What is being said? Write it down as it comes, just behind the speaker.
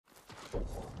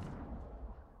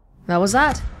That was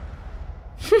that.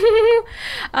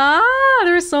 Ah,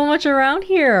 there's so much around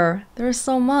here. There's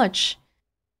so much.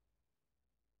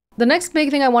 The next big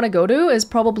thing I want to go to is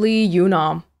probably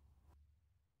Yunnan.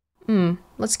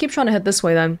 Let's keep trying to head this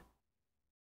way then.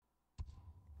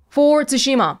 For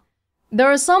Tsushima. There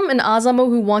are some in Azamo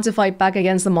who want to fight back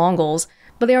against the Mongols,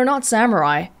 but they are not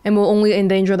samurai and will only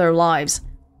endanger their lives.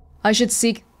 I should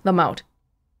seek them out.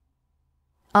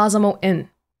 Azamo Inn.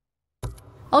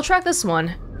 I'll track this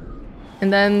one.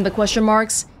 And then the question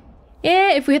marks.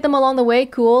 Yeah, if we hit them along the way,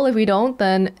 cool. If we don't,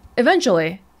 then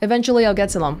eventually I'll get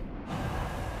to them.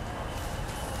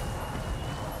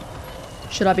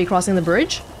 Should I be crossing the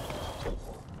bridge?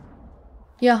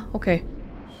 Yeah, okay.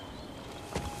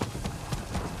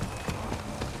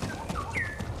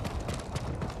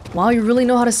 Wow, you really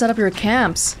know how to set up your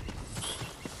camps.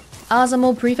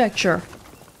 Azamo Prefecture.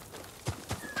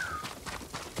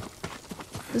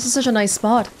 This is such a nice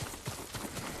spot.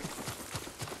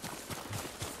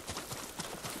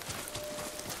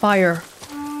 Fire.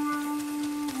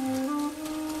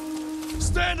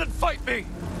 Stand and fight me!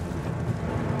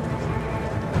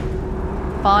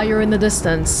 Fire in the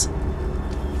distance.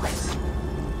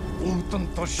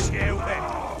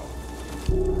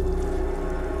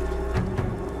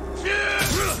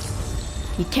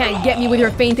 You can't get me with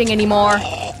your fainting anymore.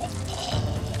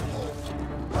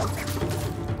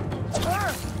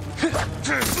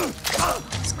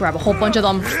 Let's grab a whole bunch of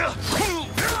them.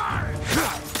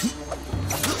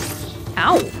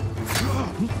 Ow!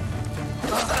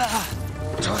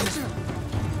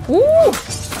 Ooh!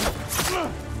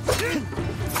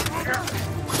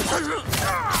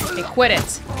 Hey, quit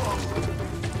it.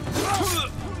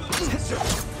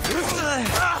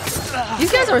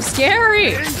 These guys are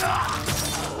scary!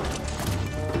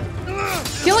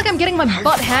 I feel like I'm getting my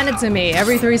butt handed to me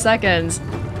every 3 seconds.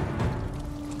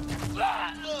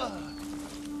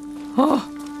 Oh,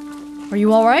 are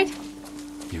you alright?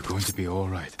 You're going to be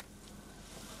alright.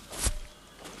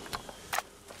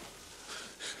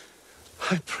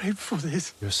 I prayed for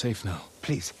this. You're safe now.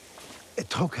 Please, a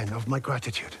token of my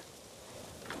gratitude.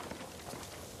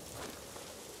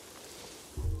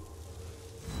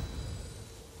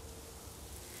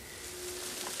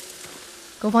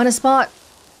 Go find a spot.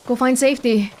 Go find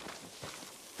safety.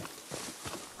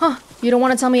 Huh, you don't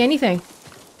want to tell me anything.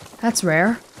 That's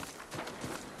rare.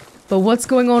 But what's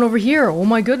going on over here? Oh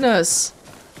my goodness.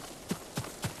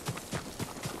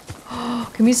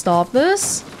 Can we stop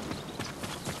this?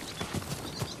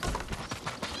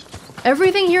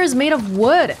 Everything here is made of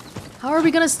wood. How are we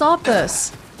gonna stop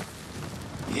this?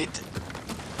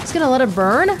 Just gonna let it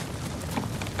burn?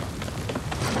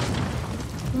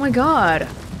 Oh my god.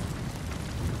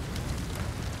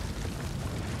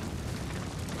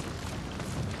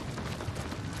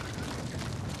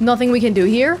 Nothing we can do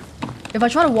here? If I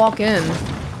try to walk in,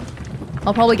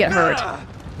 I'll probably get hurt.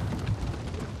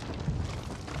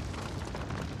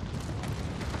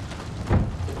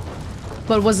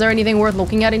 But was there anything worth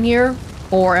looking at in here?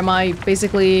 Or am I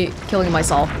basically killing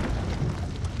myself?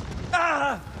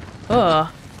 I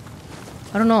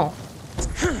don't know.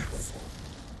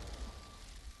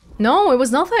 No, it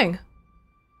was nothing.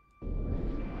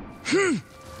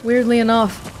 Weirdly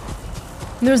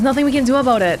enough. There's nothing we can do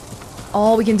about it.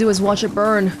 All we can do is watch it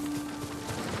burn.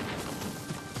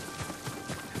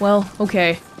 Well,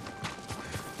 okay.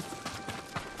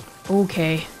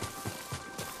 Okay.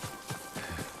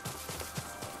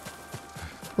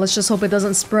 Let's just hope it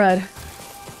doesn't spread.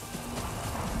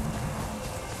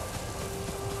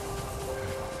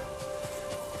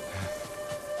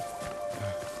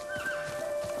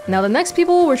 Now the next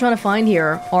people we're trying to find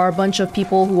here are a bunch of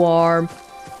people who are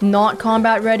not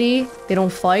combat ready. They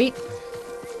don't fight.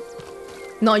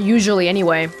 Not usually,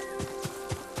 anyway.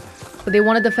 But they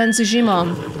want to defend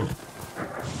Tsushima.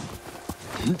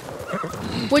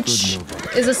 Which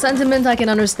is a sentiment I can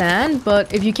understand,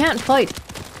 but if you can't fight,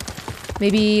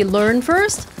 maybe learn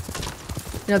first?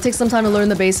 You know, take some time to learn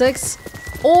the basics.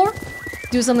 Or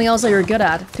do something else that you're good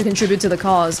at to contribute to the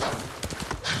cause.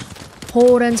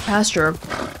 Horen's pasture.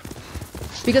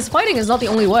 Because fighting is not the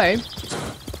only way.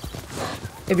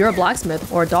 If you're a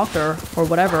blacksmith or a doctor or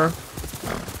whatever,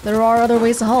 there are other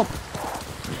ways to help.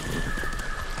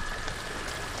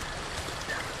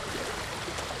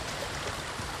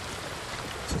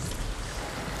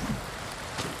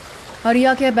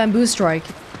 Ariake Bamboo Strike.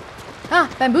 Ah,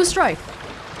 Bamboo Strike!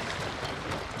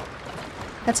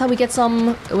 That's how we get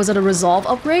some... Was it a Resolve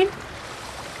upgrade?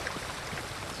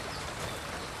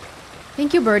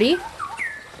 Thank you, birdie.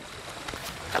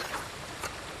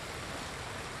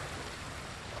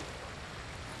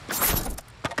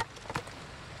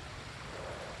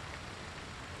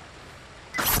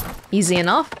 Easy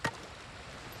enough.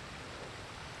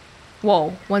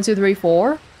 Whoa, 1, 2, 3,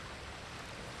 4.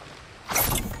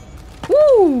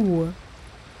 Woo!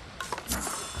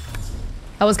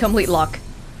 That was complete luck.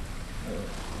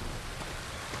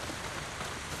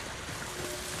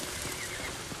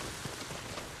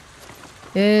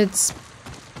 It's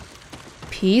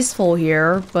peaceful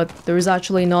here, but there's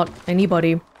actually not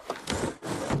anybody.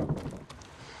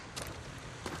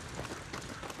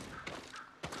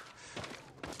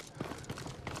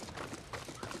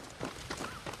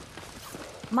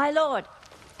 My lord,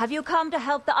 have you come to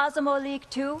help the Azamo League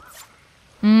too?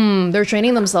 They're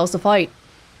training themselves to fight.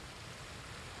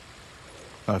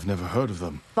 I've never heard of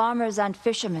them. Farmers and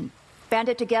fishermen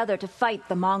banded together to fight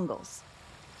the Mongols.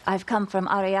 I've come from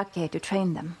Ariake to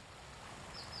train them.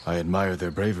 I admire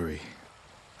their bravery.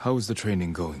 How is the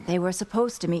training going? They were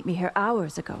supposed to meet me here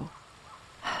hours ago.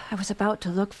 I was about to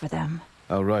look for them.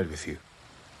 I'll ride with you.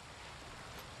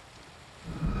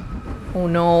 Oh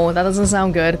no, that doesn't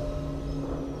sound good.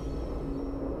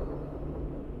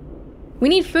 We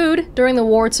need food during the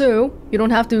war too. You don't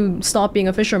have to stop being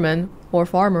a fisherman or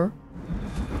farmer.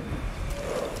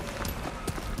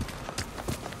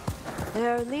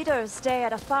 Their leaders stay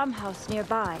at a farmhouse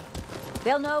nearby.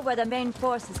 They'll know where the main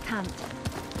force is camped.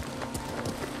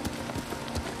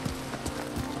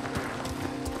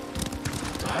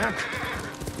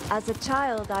 As a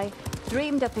child, I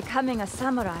dreamed of becoming a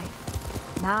samurai.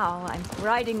 Now I'm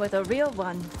riding with a real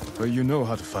one. But you know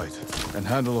how to fight and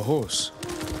handle a horse.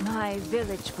 My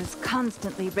village was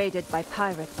constantly raided by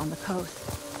pirates on the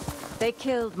coast. They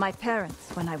killed my parents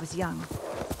when I was young.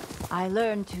 I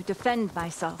learned to defend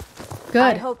myself. Good.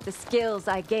 I hope the skills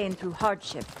I gained through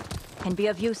hardship can be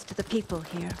of use to the people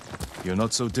here. You're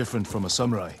not so different from a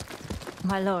samurai.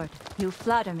 My lord, you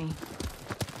flatter me.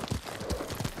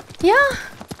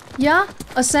 Yeah,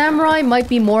 a samurai might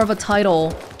be more of a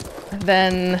title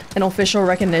than an official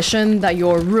recognition that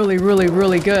you're really, really,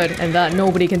 really good and that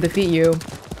nobody can defeat you.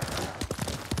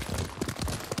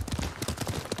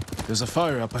 There's a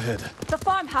fire up ahead. The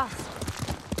farmhouse!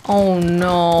 Oh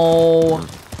no.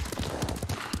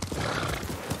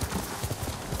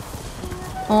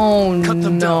 Oh Cut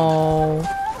them no.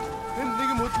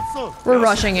 We're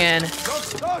rushing in.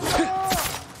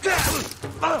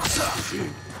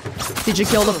 Did you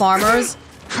kill the farmers?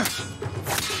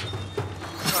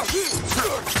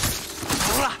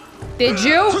 Did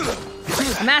you?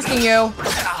 I'm asking you.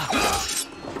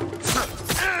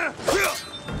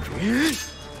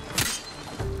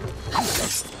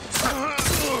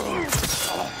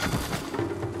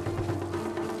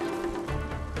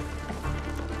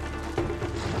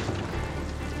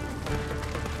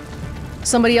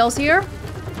 Somebody else here?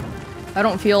 I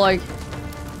don't feel like...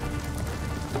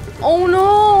 Oh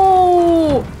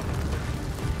no!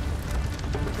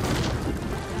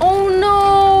 Oh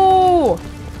no!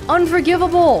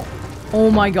 Unforgivable! Oh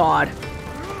my god.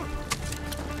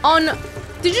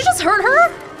 Did you just hurt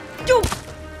her? You...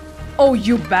 Oh,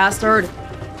 you bastard.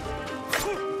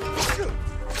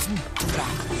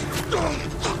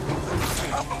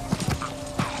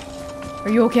 Are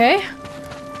you okay?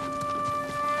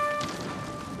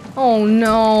 Oh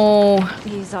no.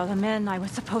 These are the men I was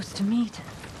supposed to meet.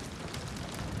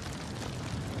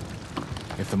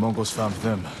 If the Mongols found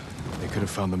them, they could have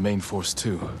found the main force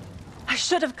too. I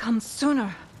should have come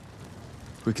sooner.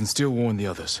 We can still warn the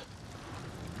others.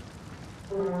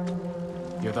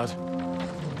 Hear that?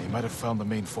 They might have found the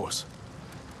main force.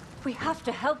 We have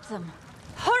to help them.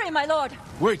 Hurry, my lord!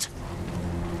 Wait!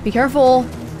 Be careful.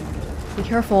 Be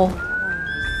careful.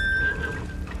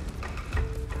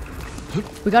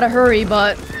 We gotta hurry,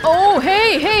 but... Oh,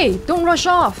 hey, hey! Don't rush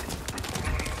off!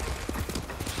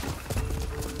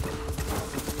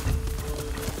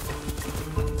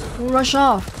 Don't rush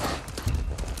off.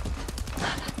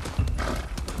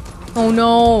 Oh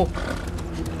no!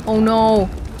 Oh no!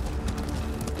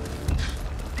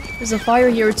 There's a fire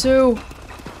here too.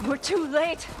 We're too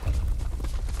late.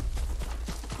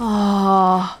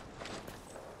 Ah.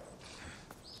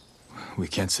 We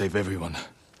can't save everyone.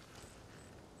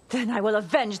 Then I will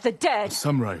avenge the dead. The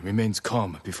samurai remains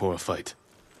calm before a fight.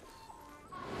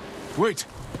 Wait!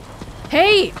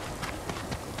 Hey!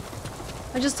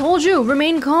 I just told you,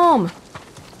 remain calm.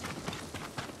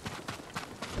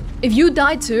 If you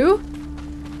die too,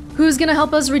 who's gonna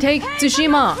help us retake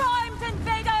Tsushima? Crimes,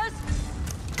 invaders!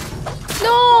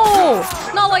 No!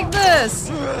 Not like this!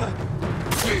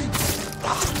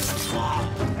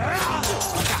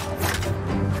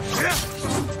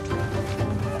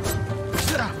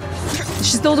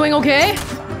 She's still doing okay?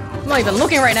 I'm not even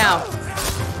looking right now.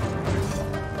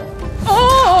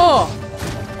 Oh!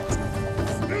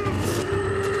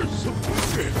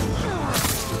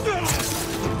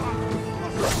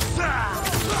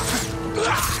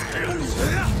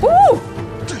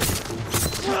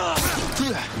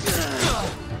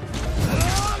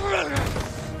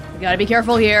 Gotta be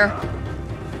careful here.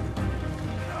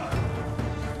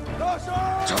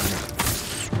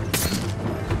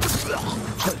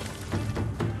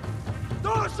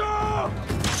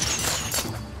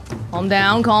 Calm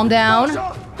down, calm down.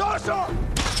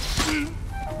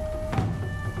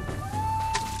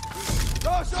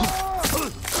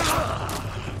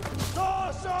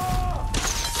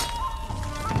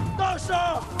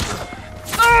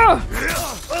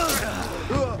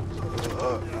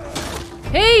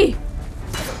 Hey!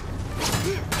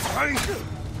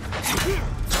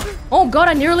 Oh god,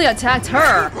 I nearly attacked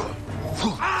her.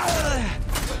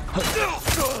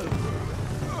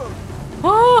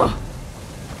 Oh!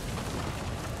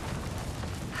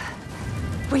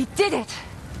 We did it!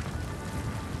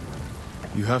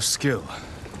 You have skill,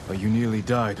 but you nearly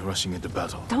died rushing into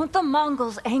battle. Don't the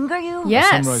Mongols anger you? Yes!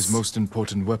 The samurai's most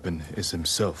important weapon is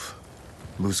himself.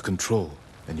 Lose control,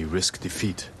 and you risk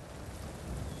defeat.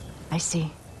 I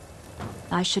see.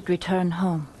 I should return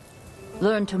home.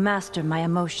 Learn to master my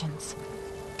emotions.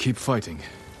 Keep fighting.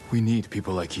 We need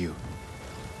people like you.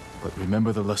 But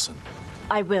remember the lesson.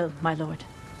 I will, my lord.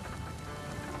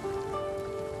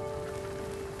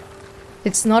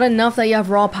 It's not enough that you have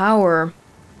raw power.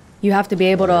 You have to be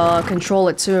able to control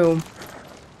it too.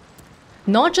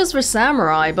 Not just for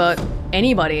samurai, but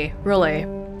anybody, really.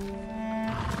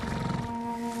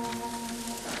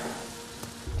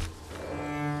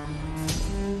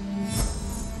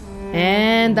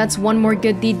 And that's one more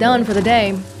good deed done for the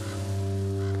day.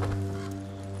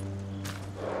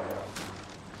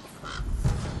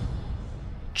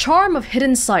 Charm of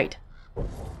Hidden Sight.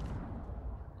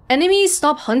 Enemies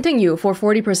stop hunting you for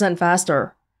 40%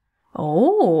 faster.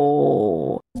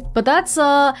 Oh. But that's,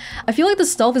 I feel like the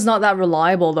stealth is not that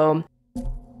reliable though.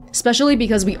 Especially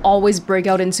because we always break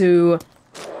out into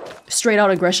straight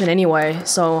out aggression anyway,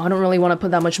 so I don't really want to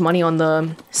put that much money on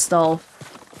the stealth.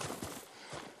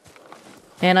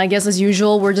 And I guess as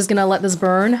usual, we're just gonna let this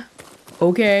burn.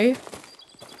 Okay.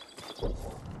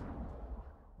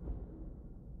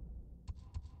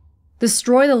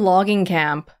 Destroy the logging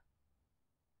camp.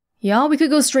 Yeah, we could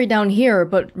go straight down here,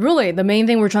 but really, the main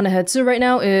thing we're trying to head to right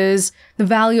now is the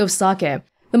Valley of Sake.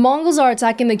 The Mongols are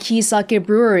attacking the key sake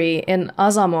brewery in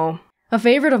Azamo, a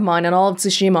favorite of mine in all of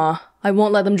Tsushima. I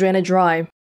won't let them drain it dry.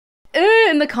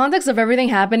 In the context of everything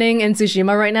happening in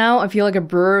Tsushima right now, I feel like a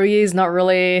brewery is not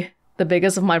really the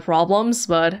biggest of my problems,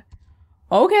 but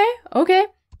okay.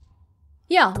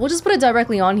 Yeah, we'll just put it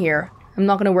directly on here. I'm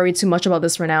not gonna worry too much about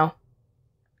this for now.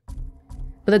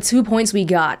 But the 2 points we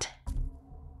got.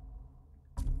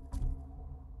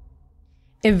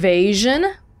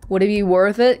 Evasion? Would it be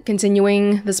worth it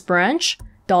continuing this branch?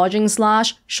 Dodging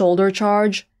slash, shoulder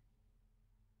charge.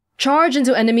 Charge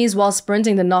into enemies while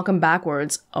sprinting to knock them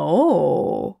backwards.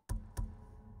 Oh.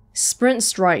 Sprint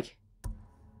strike.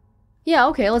 Yeah,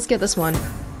 okay, let's get this one.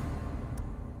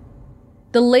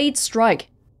 Delayed strike.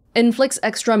 Inflicts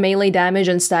extra melee damage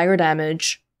and stagger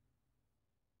damage.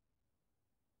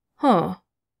 Huh.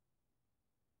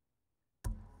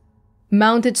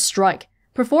 Mounted strike.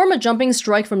 Perform a jumping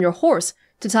strike from your horse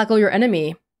to tackle your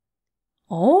enemy.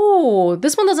 Oh,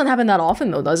 this one doesn't happen that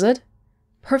often though, does it?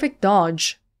 Perfect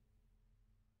dodge.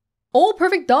 Oh,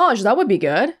 perfect dodge, that would be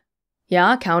good.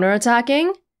 Yeah,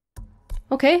 counter-attacking.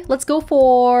 Okay, let's go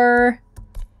for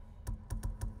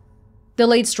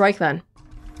delayed strike then.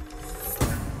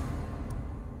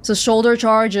 So shoulder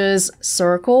charge is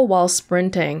circle while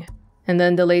sprinting. And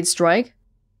then delayed strike,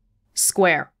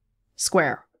 square.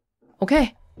 Square.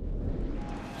 Okay.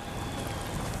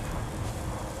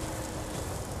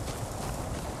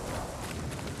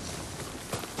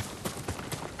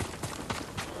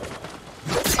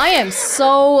 I am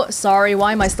so sorry.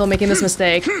 Why am I still making this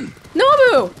mistake?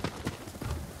 Nobu!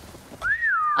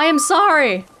 I am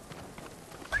sorry.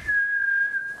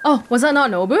 Oh, was that not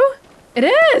Nobu? It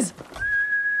is!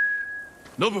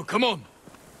 Nobu, come on!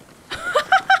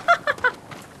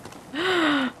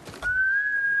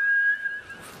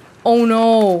 Oh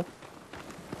no.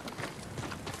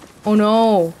 Oh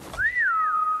no.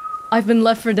 I've been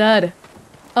left for dead.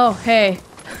 Oh, hey.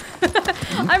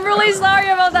 I'm really sorry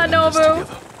about that,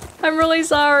 Nobu. I'm really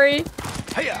sorry.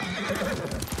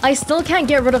 I still can't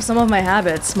get rid of some of my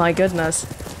habits, my goodness.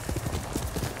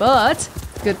 But,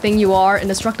 good thing you are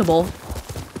indestructible.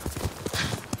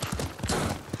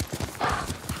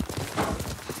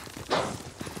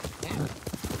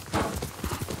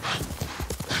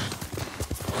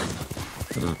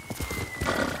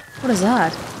 What is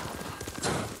that?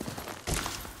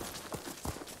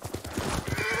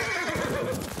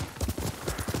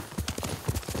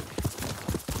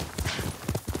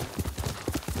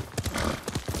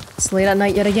 It's late at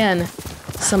night yet again.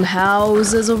 Some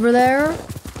houses over there.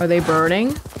 Are they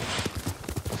burning?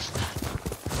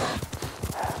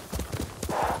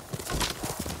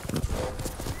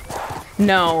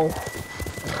 No.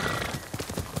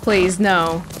 Please,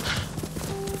 no.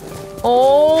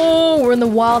 Oh, we're in the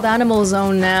wild animal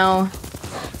zone now.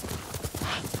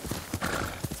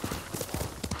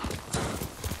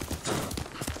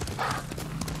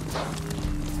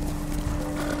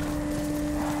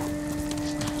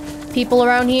 People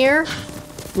around here?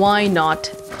 Why not?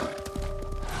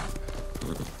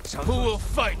 Who will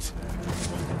fight?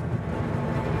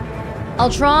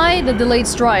 I'll try the delayed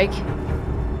strike.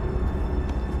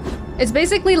 It's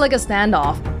basically like a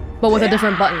standoff, but with a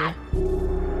different button.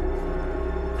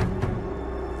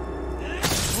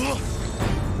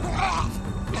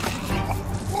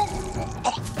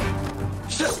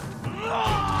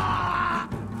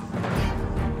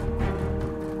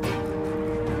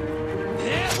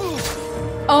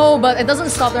 Oh, but it doesn't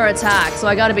stop their attack, so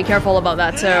I gotta be careful about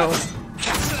that too.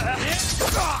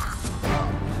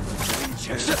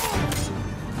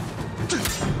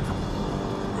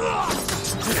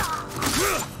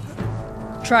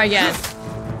 Try again.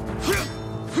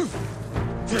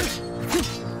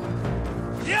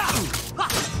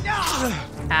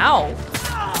 Ow.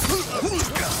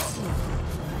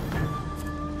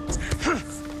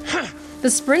 The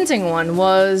sprinting one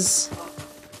was...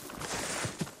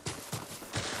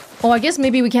 Oh, I guess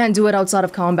maybe we can't do it outside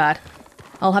of combat.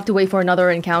 I'll have to wait for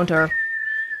another encounter.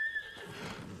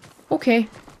 Okay.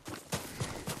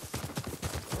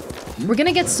 We're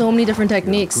gonna get so many different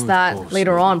techniques that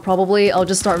later on, probably, I'll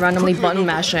just start randomly button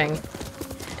mashing.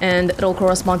 And it'll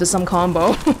correspond to some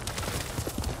combo.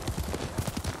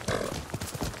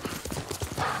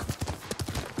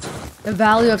 The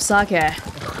value of sake.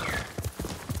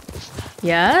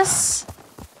 Yes?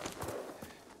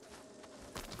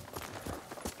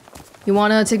 You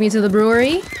wanna take me to the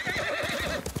brewery?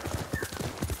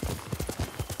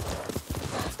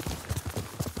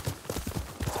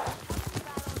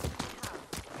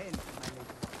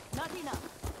 Not enough.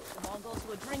 The Mongols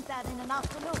would drink that in an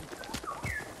afternoon.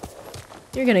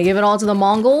 You're gonna give it all to the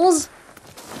Mongols?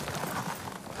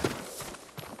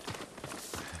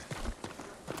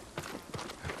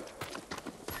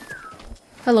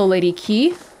 Hello, Lady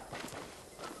Key.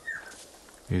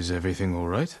 Is everything all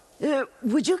right?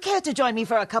 Would you care to join me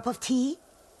for a cup of tea?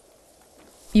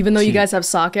 Even though you Tea. guys have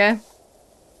sake?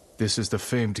 This is the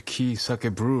famed Ki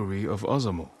Sake Brewery of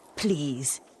Azamo.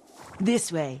 Please.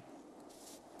 This way.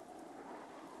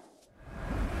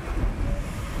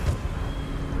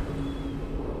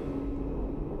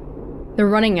 They're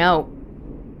running out.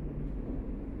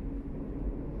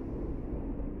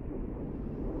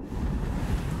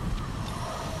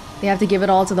 They have to give it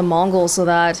all to the Mongols so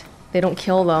that they don't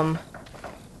kill them.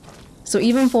 So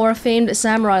even for a famed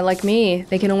samurai like me,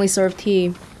 they can only serve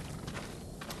tea.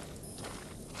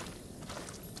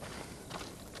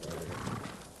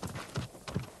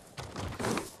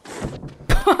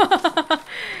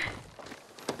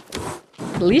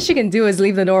 The least you can do is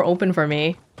leave the door open for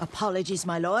me. Apologies,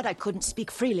 my lord. I couldn't speak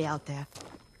freely out there.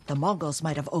 The Mongols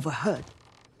might have overheard.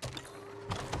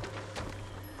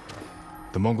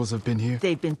 The Mongols have been here?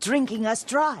 They've been drinking us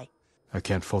dry. I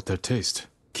can't fault their taste.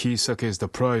 Ki Sake is the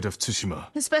pride of Tsushima.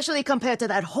 Especially compared to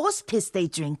that horse piss they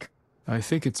drink. I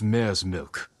think it's mare's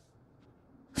milk.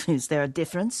 Is there a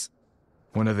difference?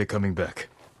 When are they coming back?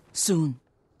 Soon.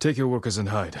 Take your workers and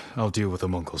hide. I'll deal with the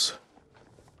Mongols.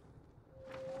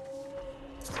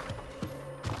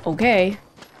 Okay.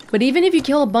 But even if you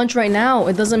kill a bunch right now,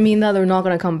 it doesn't mean that they're not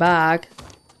gonna come back.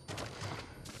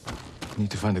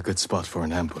 Need to find a good spot for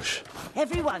an ambush.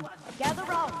 Everyone, gather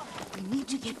round. We need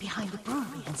to get behind the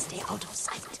brewery and stay out of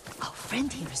sight. Our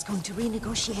friend here is going to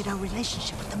renegotiate our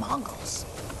relationship with the Mongols.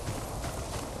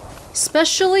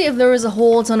 Especially if there is a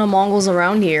whole ton of Mongols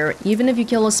around here, even if you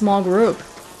kill a small group.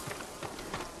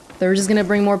 They're just gonna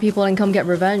bring more people and come get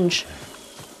revenge.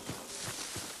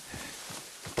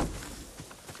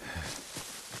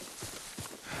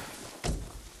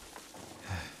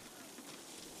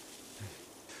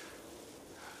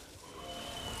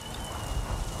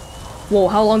 Whoa,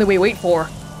 how long did we wait for?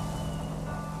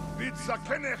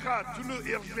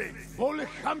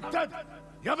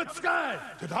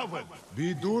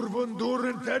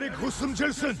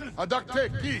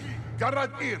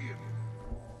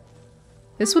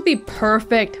 This would be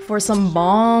perfect for some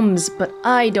bombs, but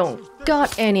I don't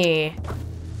got any.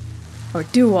 Or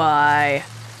do I?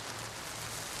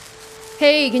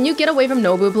 Hey, can you get away from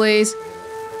Nobu, please?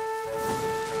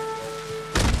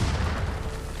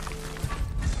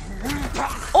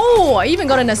 Oh, I even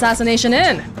got an assassination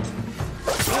in.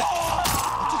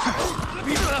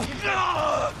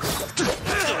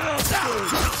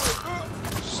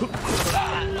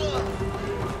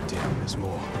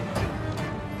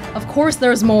 Of course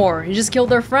there's more. You just killed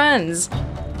their friends.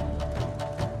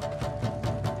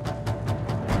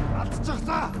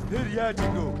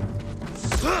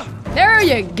 There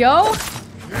you go.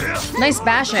 Nice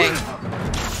bashing.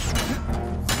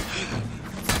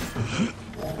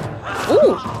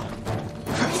 Ooh.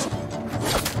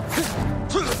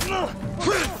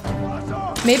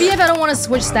 Maybe if I don't want to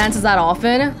switch stances that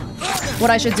often, what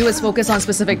I should do is focus on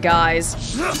specific guys.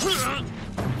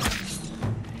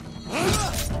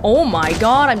 Oh my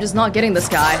god, I'm just not getting this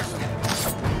guy.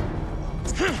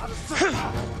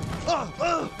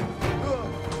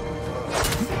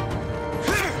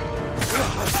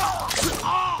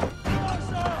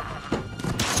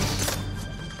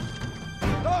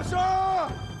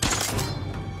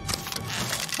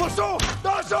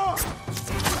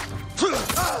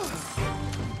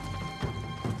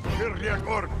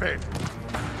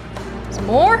 Some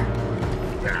more?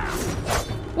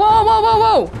 Whoa, whoa, whoa,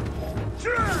 whoa!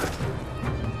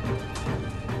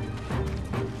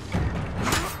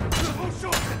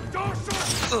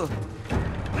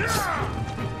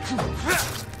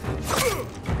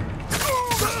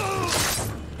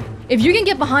 If you can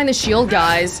get behind the shield,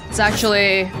 guys, it's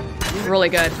actually really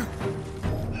good.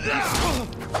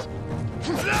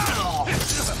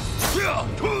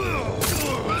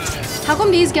 How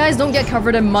come these guys don't get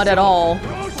covered in mud at all?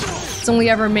 It's only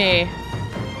ever me.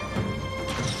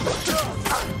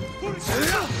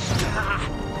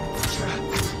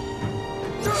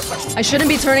 I shouldn't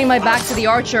be turning my back to the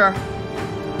archer.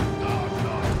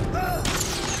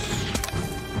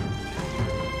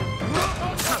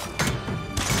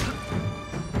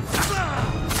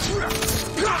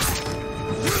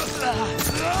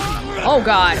 Oh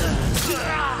god.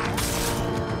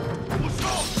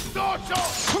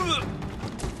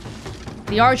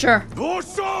 The archer.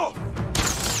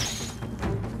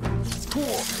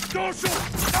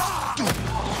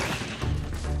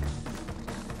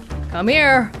 Come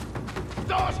here.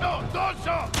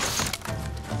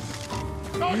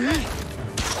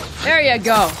 There you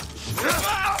go.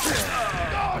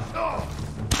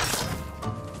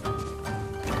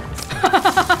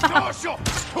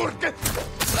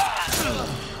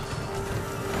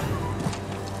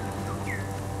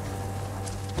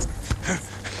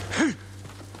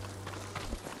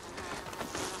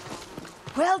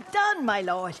 Well done, my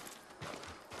lord.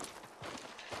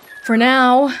 For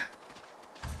now.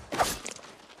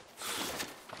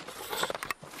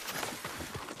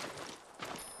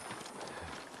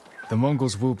 The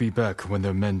Mongols will be back when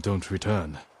their men don't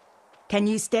return. Can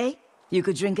you stay? You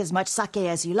could drink as much sake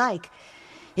as you like.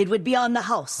 It would be on the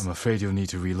house. I'm afraid you'll need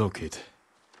to relocate.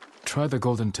 Try the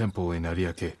Golden Temple in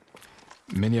Ariake.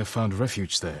 Many have found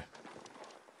refuge there.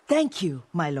 Thank you,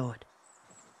 my lord.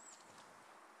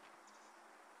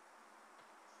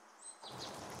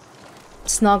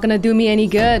 It's not gonna do me any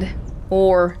good.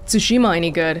 Or Tsushima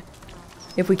any good.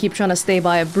 If we keep trying to stay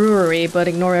by a brewery but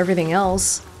ignore everything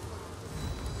else.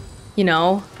 You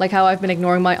know, like how I've been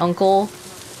ignoring my uncle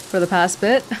for the past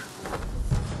bit.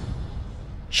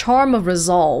 Charm of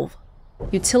Resolve.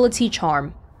 Utility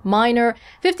Charm. Minor.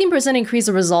 15% increase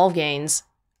of resolve gains.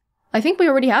 I think we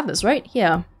already have this, right?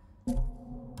 Yeah.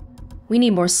 We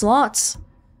need more slots.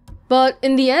 But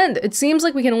in the end, it seems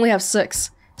like we can only have 6.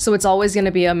 So it's always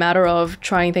gonna be a matter of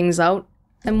trying things out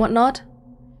and whatnot.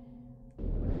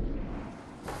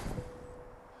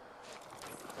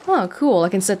 Oh, cool. I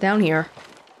can sit down here.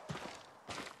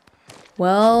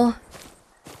 Well,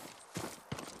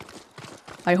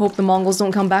 I hope the Mongols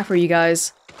don't come back for you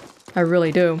guys. I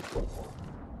really do.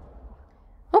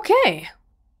 Okay.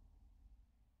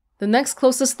 The next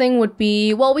closest thing would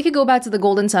be, well, we could go back to the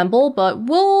Golden Temple, but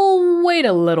we'll wait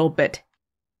a little bit.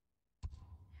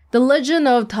 The Legend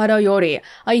of Tadayori.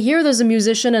 I hear there's a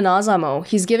musician in Azamo.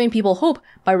 He's giving people hope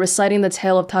by reciting the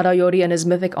tale of Tadayori and his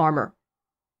mythic armor.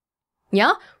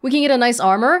 Yeah, we can get a nice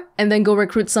armor, and then go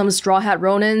recruit some Straw Hat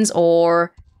Ronins,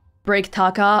 or break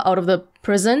Taka out of the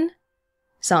prison.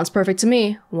 Sounds perfect to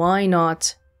me. Why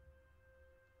not?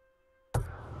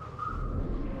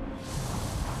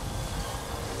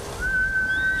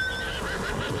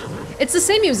 It's the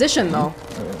same musician, though.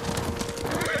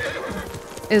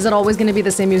 Is it always gonna be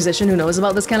the same musician who knows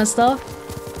about this kind of stuff?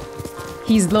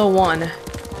 He's the one.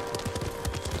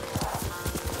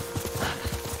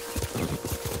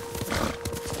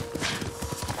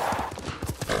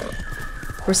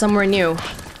 We're somewhere new.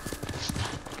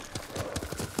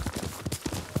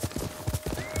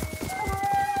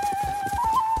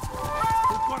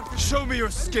 Show me your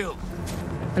skill.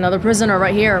 Another prisoner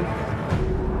right here.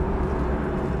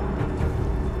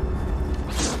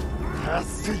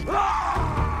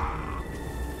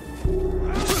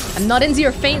 I'm not into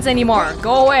your feints anymore.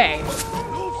 Go away.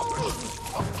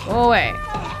 Go away.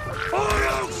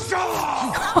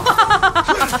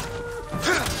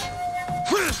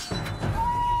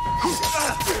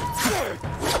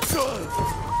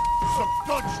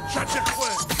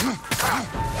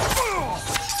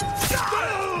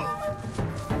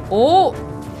 Oh!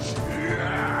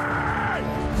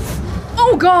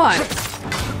 Oh god!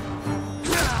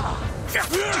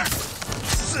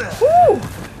 Woo!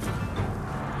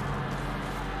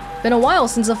 Been a while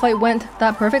since the fight went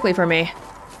that perfectly for me.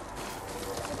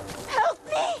 Help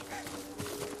me!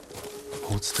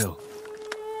 Hold still.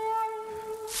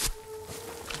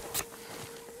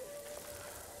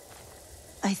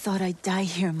 I thought I'd die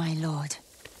here, my lord.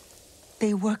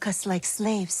 They work us like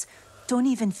slaves, don't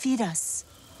even feed us.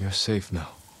 You're safe now.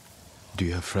 Do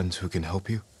you have friends who can help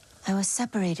you? I was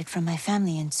separated from my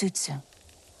family in Tsutsu.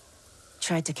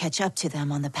 Tried to catch up to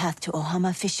them on the path to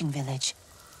Ohama fishing village,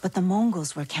 but the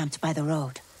Mongols were camped by the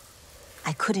road.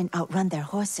 I couldn't outrun their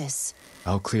horses.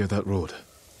 I'll clear that road.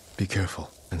 Be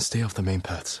careful, and stay off the main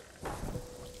paths.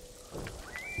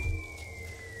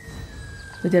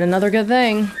 We did another good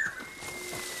thing.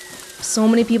 So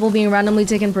many people being randomly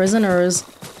taken prisoners.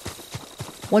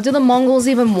 What do the Mongols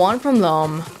even want from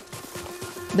them?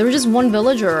 They were just one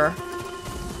villager.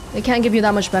 They can't give you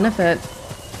that much benefit.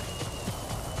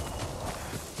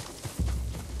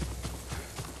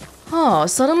 Oh,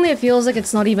 suddenly it feels like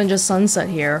it's not even just sunset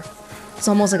here. It's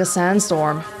almost like a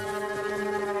sandstorm.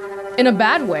 In a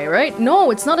bad way, right?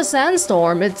 No, it's not a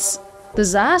sandstorm. It's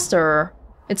disaster.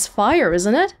 It's fire,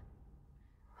 isn't it?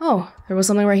 Oh, there was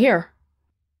something right here.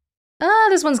 Ah,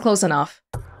 this one's close enough.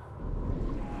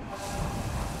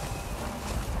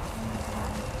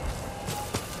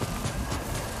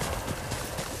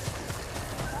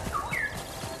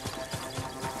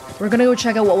 We're gonna go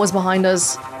check out what was behind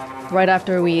us right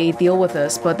after we deal with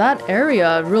this, but that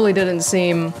area really didn't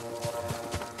seem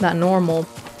that normal.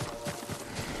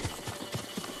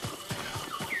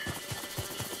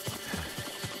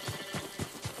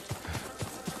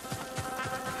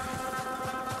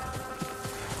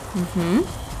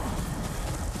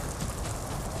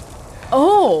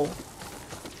 Oh!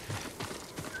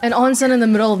 An onsen in the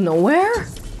middle of nowhere?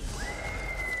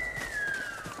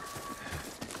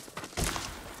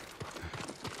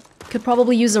 Could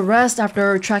probably use a rest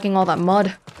after tracking all that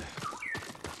mud.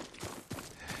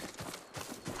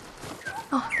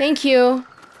 Oh, thank you.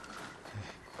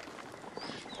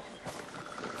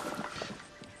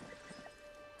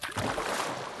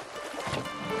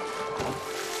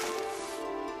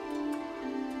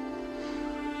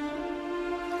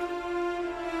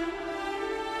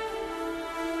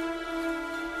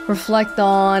 Reflect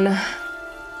on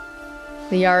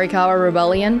the Yarikawa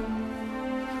Rebellion.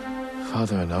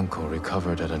 Father and uncle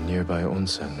recovered at a nearby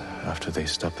onsen after they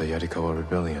stopped the Yarikawa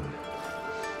Rebellion.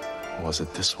 Was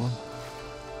it this one?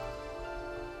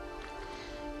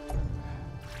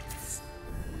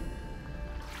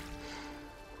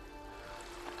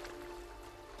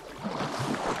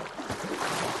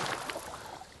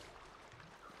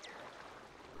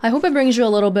 I hope it brings you a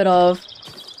little bit of,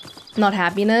 not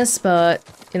happiness, but,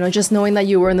 you know, just knowing that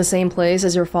you were in the same place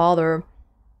as your father.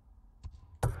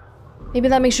 Maybe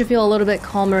that makes you feel a little bit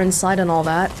calmer inside and all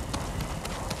that.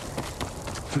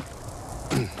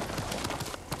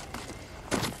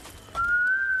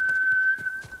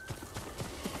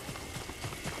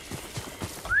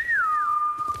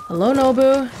 Hello,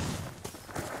 Nobu.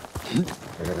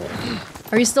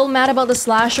 Are you still mad about the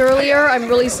slash earlier? I'm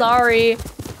really sorry.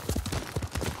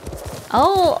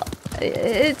 Oh,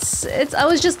 I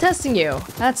was just testing you,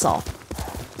 that's all.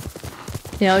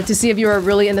 You know, to see if you were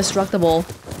really indestructible.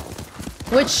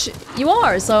 Which you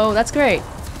are, so that's great.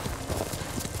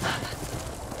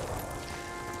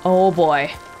 Oh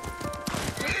boy.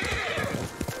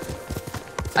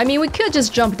 I mean, we could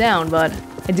just jump down, but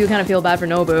I do kind of feel bad for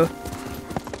Nobu.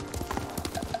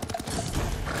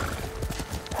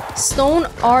 Stone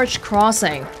Arch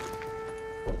Crossing.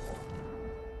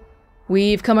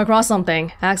 We've come across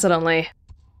something, accidentally.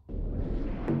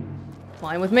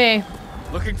 Fine with me.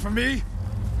 Looking for me?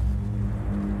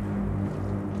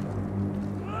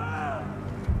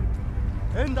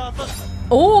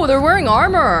 Oh, they're wearing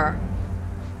armor!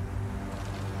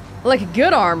 Like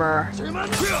good armor.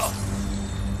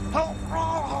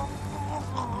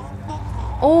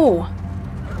 Oh.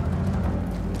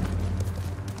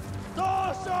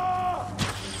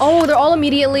 Oh, they're all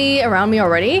immediately around me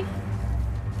already?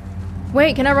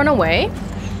 Wait, can I run away?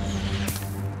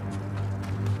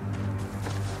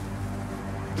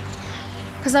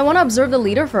 Because I want to observe the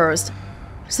leader first,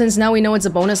 since now we know it's a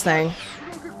bonus thing.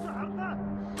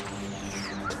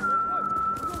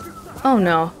 Oh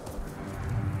no.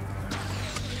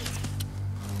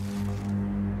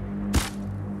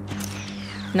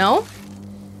 No?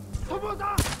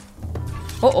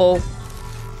 Uh-oh.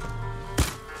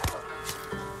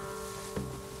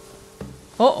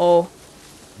 Uh-oh.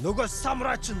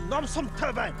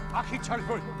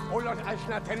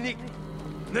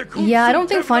 Yeah, I don't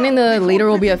think finding the leader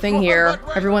will be a thing here.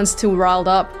 Everyone's too riled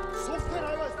up.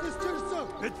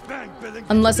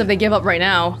 Unless if they give up right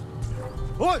now.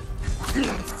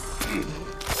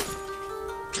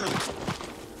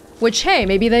 Which, hey,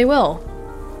 maybe they will.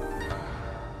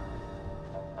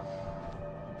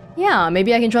 Yeah,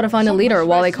 maybe I can try to find a leader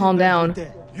while they calm down.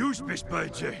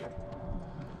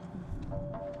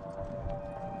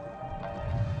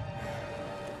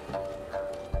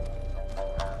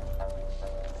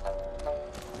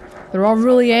 They're all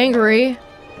really angry.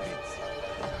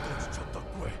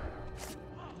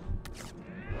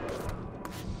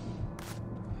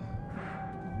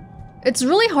 It's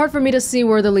really hard for me to see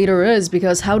where the leader is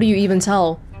because how do you even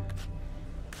tell?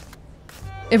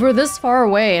 If we're this far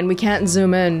away and we can't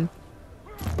zoom in.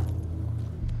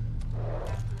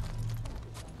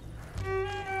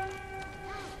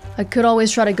 I could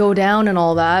always try to go down and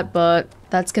all that, but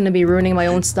that's gonna be ruining my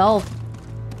own stealth.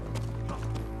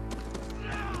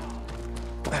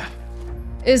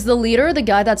 Is the leader the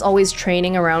guy that's always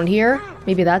training around here?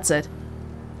 Maybe that's it.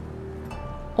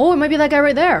 Oh, it might be that guy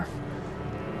right there.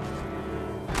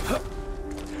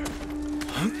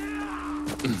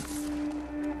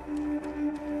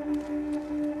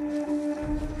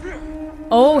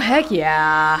 Oh, heck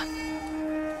yeah.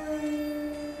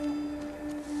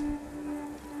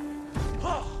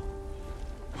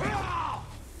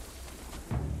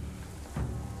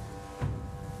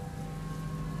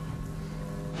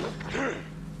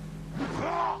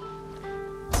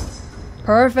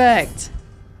 Perfect.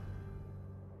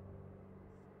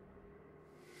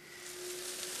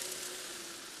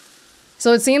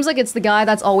 So it seems like it's the guy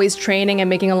that's always training and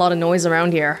making a lot of noise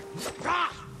around here.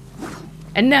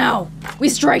 And now, we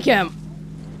strike him!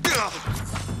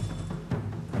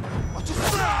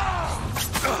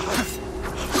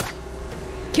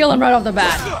 Kill him right off the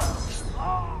bat.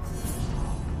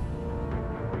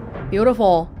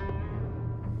 Beautiful.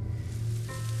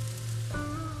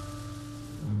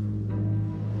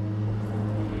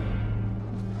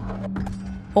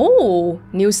 Oh,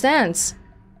 new stance.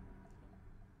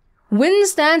 Wind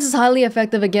stance is highly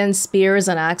effective against spears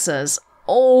and axes.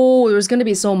 Oh, there's gonna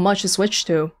be so much to switch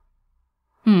to.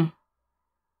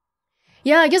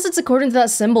 Yeah, I guess it's according to that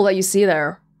symbol that you see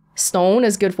there. Stone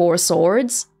is good for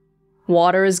swords,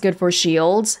 water is good for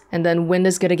shields, and then wind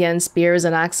is good against spears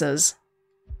and axes.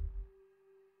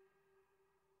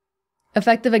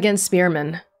 Effective against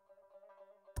spearmen.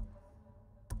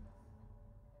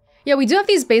 Yeah, we do have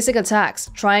these basic attacks.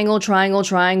 Triangle, triangle,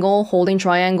 triangle, holding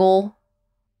triangle.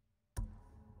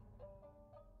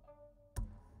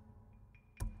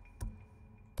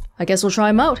 I guess we'll try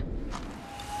them out.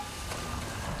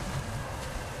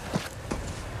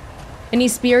 Any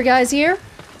spear guys here?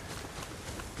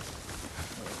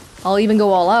 I'll even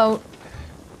go all out.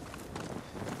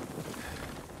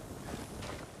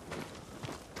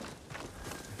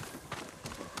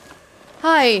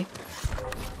 Hi.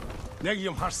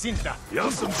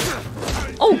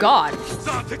 Oh god.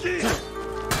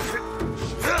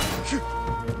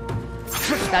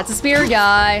 That's a spear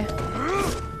guy.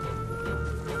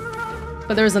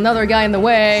 But there's another guy in the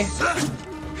way.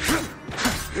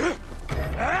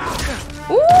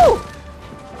 Ooh!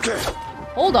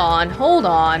 Hold on, hold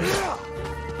on.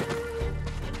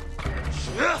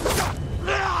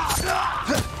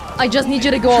 I just need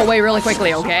you to go away really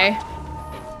quickly, okay?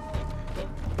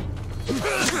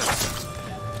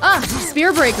 Ah,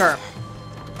 spear breaker.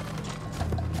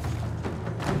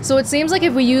 So it seems like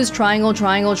if we use triangle,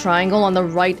 triangle, triangle on the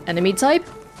right enemy type,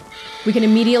 we can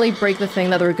immediately break the thing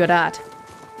that they're good at.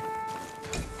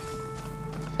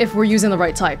 If we're using the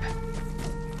right type.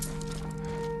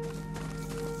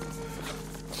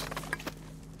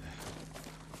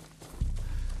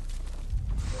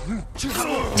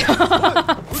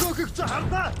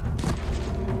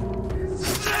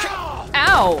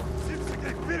 Ow!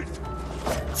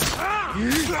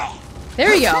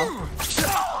 There you go.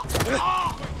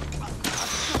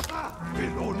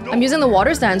 I'm using the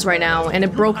water stance right now, and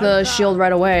it broke the shield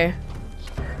right away.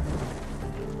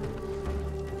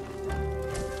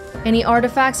 Any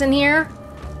artifacts in here?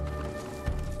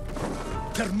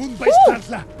 Ooh.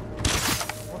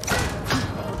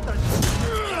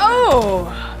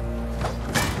 Oh!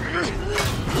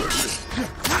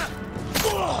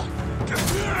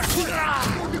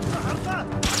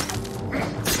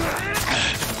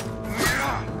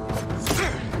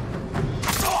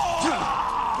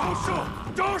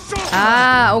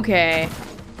 Ah, okay.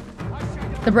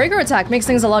 The breaker attack makes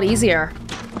things a lot easier.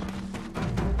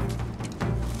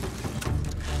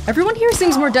 Everyone here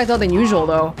seems more decked out than usual,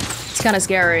 though. It's kind of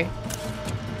scary.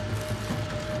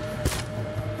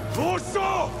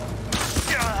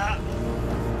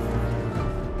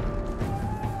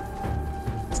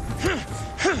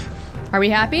 Are we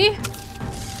happy?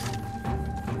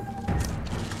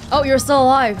 Oh, you're still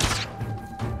alive.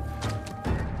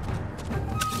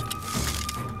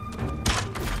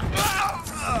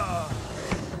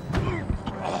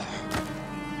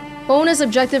 Bonus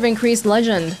objective increased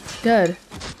legend. Good.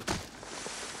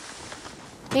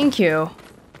 Thank you.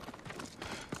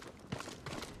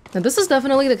 Now this is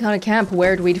definitely the kind of camp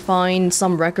where we'd find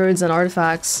some records and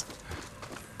artifacts.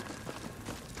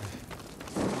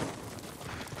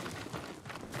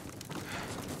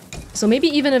 So maybe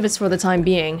even if it's for the time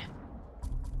being,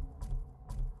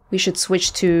 we should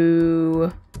switch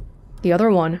to the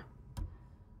other one.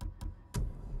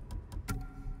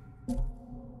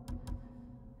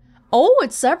 Oh,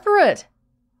 it's separate!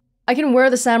 I can wear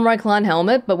the Samurai Clan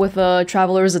helmet, but with a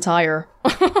traveler's attire.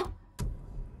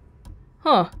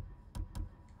 Huh.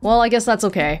 Well, I guess that's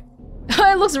okay.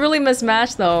 It looks really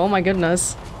mismatched though, oh my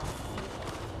goodness.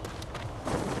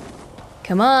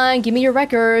 Come on, give me your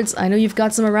records. I know you've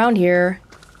got some around here.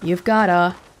 You've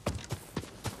gotta.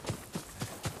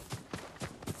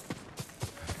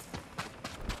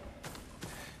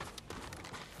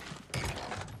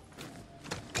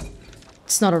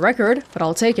 It's not a record, but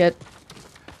I'll take it.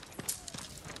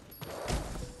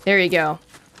 There you go.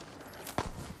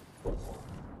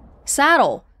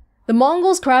 Saddle. The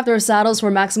Mongols craft their saddles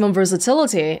for maximum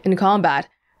versatility in combat.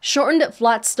 Shortened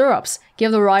flat stirrups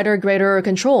give the rider greater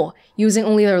control, using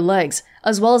only their legs,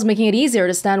 as well as making it easier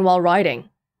to stand while riding.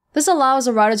 This allows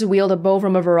the rider to wield a bow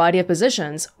from a variety of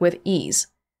positions with ease.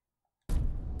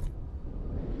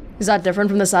 Is that different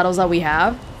from the saddles that we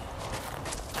have?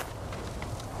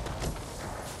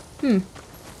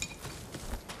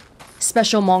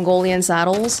 Special Mongolian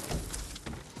saddles.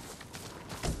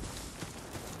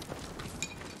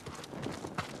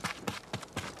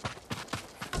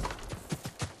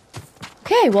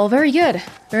 Okay, well, very good.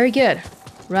 Very good.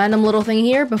 Random little thing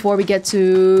here before we get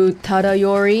to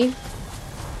Tadayori,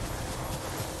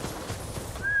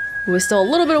 who is still a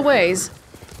little bit of ways.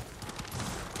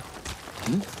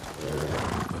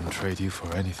 Wouldn't trade you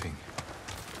for anything.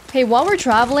 Hey, while we're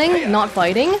traveling, not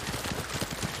fighting,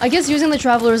 I guess using the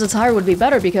traveler's attire would be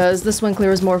better because this one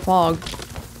clears more fog.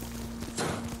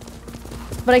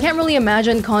 But I can't really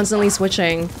imagine constantly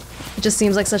switching. It just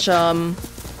seems like such a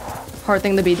hard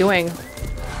thing to be doing.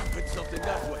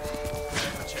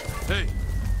 Hey.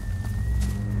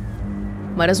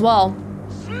 Might as well.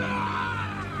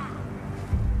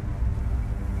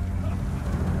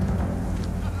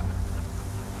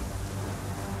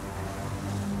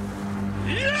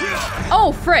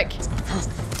 Oh, frick!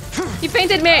 He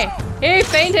fainted me! He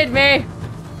fainted me!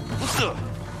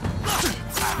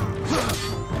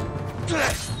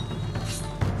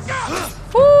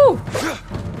 Woo!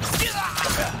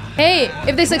 Hey,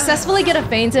 if they successfully get a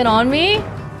feint in on me,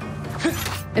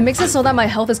 it makes it so that my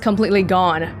health is completely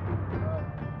gone.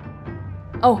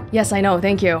 Oh, yes, I know,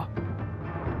 thank you.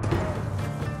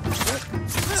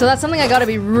 So that's something I gotta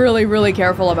be really, really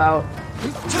careful about.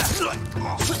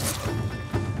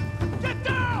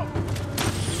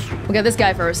 We'll get this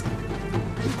guy first.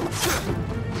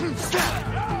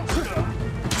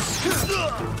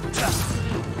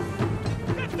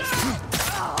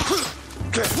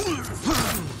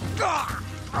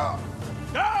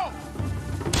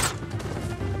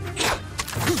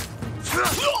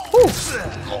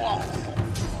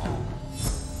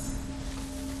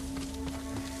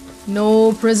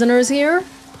 No prisoners here?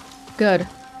 Good.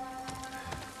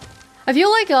 I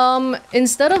feel like,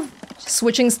 instead of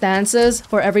switching stances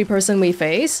for every person we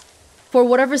face, for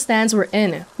whatever stance we're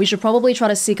in, we should probably try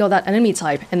to seek out that enemy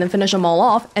type and then finish them all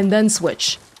off and then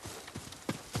switch.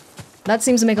 That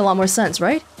seems to make a lot more sense,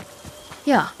 right?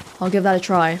 Yeah, I'll give that a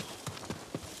try.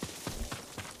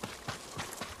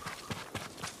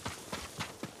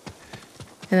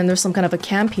 And then there's some kind of a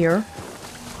camp here.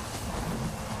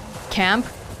 Camp?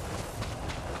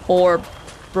 Or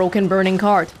broken burning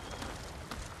cart.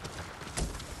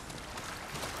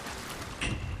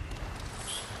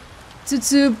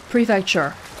 Tsutsu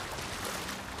Prefecture.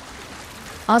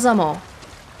 Azamo.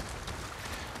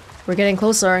 We're getting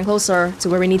closer and closer to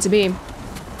where we need to be.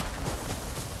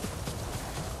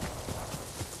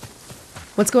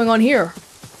 What's going on here?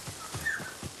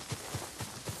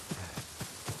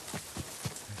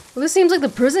 Well, this seems like the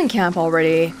prison camp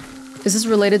already. Is this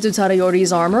related to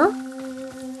Tadayori's armor?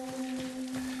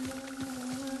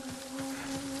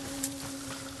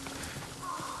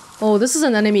 Oh, this is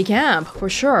an enemy camp, for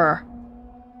sure.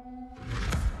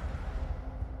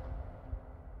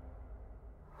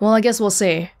 Well, I guess we'll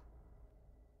see.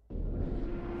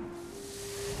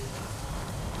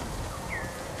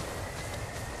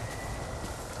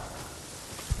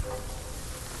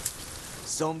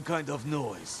 Some kind of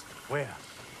noise. Where?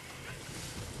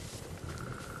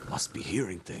 Must be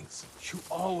hearing things. You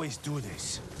always do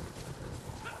this.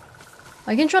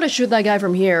 I can try to shoot that guy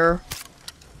from here.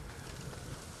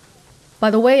 By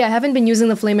the way, I haven't been using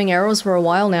the flaming arrows for a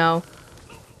while now.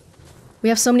 We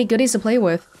have so many goodies to play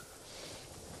with.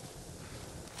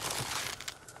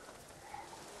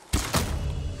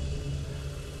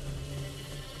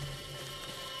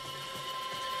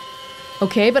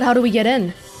 Okay, but how do we get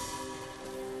in?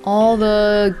 All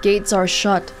the gates are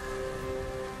shut.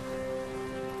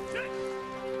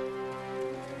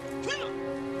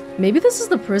 Maybe this is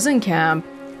the prison camp.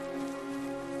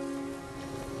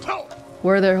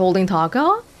 Where they're holding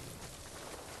Taka?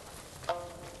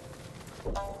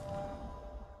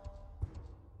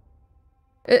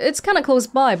 It's kind of close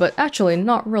by, but actually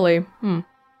not really.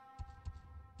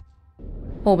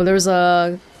 Oh, but there's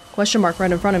a question mark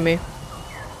right in front of me.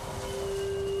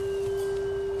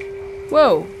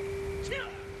 Whoa.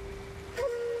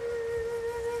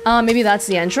 Maybe that's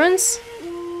the entrance?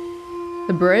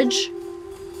 The bridge?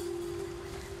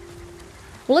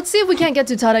 Well, let's see if we can't get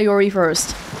to Tadayori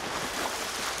first.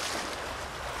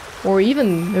 Or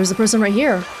even, there's a person right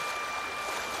here.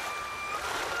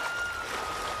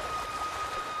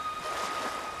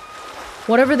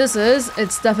 Whatever this is,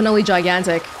 it's definitely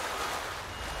gigantic.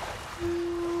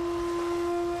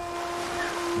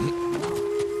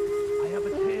 I have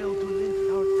a tale to lift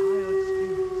our tired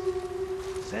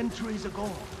spirits. Centuries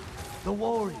ago, the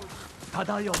warrior,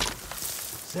 Tadayori,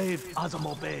 saved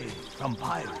Azamo Bay from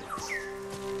pirates.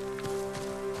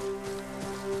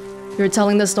 You're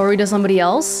telling the story to somebody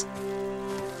else?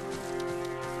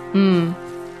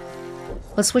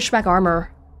 Let's switch back armor.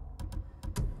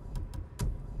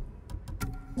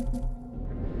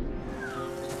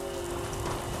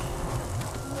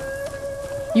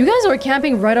 You guys are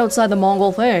camping right outside the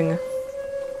Mongol thing.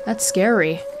 That's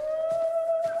scary.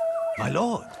 My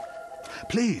lord,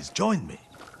 please join me.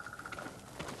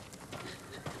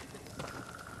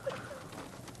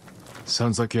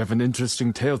 Sounds like you have an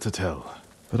interesting tale to tell,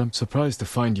 but I'm surprised to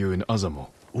find you in Azamo.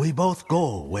 We both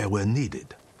go where we're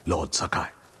needed, Lord Sakai.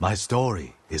 My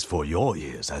story is for your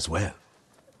ears as well.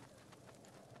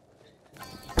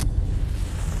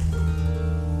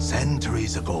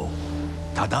 Centuries ago,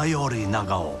 Tadayori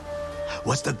Nagao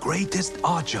was the greatest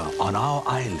archer on our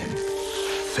island,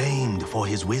 famed for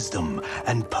his wisdom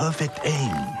and perfect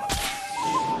aim.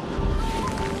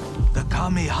 The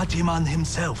Kami Hachiman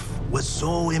himself was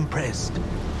so impressed,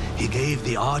 he gave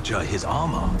the archer his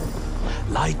armor,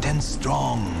 light and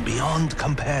strong beyond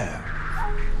compare.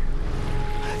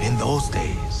 In those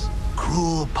days,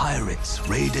 cruel pirates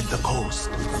raided the coast.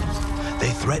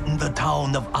 They threatened the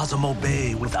town of Azamo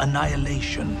Bay with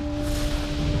annihilation.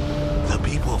 The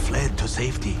people fled to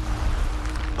safety,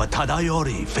 but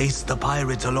Tadayori faced the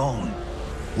pirates alone,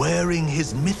 wearing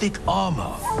his mythic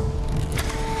armor.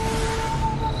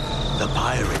 The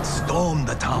pirates stormed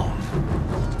the town.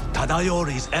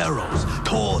 Tadayori's arrows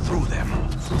tore through them.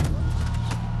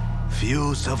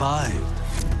 Few survived,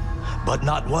 but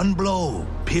not one blow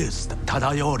pierced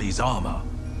Tadayori's armor.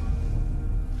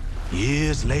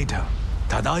 Years later,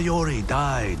 Tadayori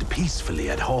died peacefully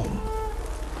at home,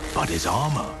 but his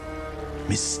armor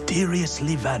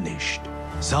mysteriously vanished.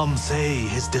 Some say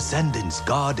his descendants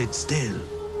guard it still,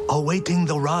 awaiting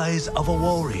the rise of a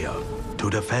warrior to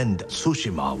defend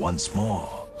Tsushima once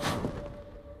more.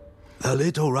 The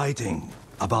little writing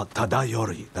about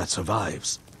Tadayori that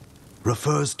survives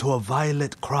refers to a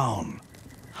violet crown,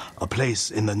 a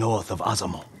place in the north of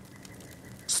Azamo,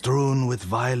 strewn with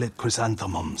violet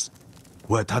chrysanthemums,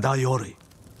 where Tadayori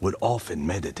would often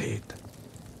meditate.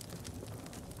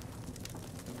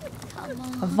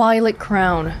 A violet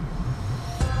crown.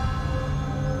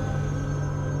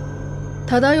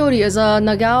 Tadayori is a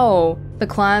Nagao, the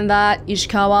clan that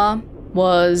Ishikawa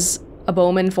was a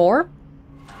bowman for.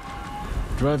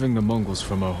 Driving the Mongols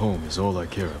from our home is all I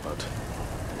care about.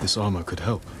 This armor could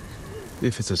help,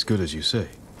 if it's as good as you say.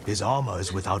 His armor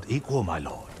is without equal, my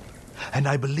lord, and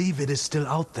I believe it is still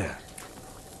out there.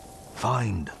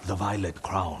 Find the violet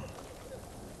crown.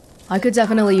 I could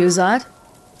definitely use that.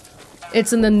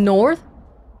 It's in the north?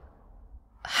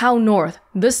 How north?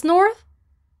 This north?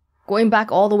 Going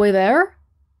back all the way there?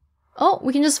 Oh,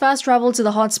 we can just fast travel to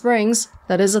the hot springs.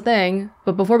 That is a thing.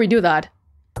 But before we do that,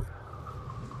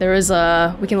 there is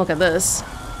a... we can look at this.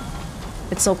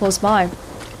 It's so close by.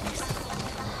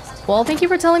 Well, thank you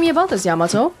for telling me about this,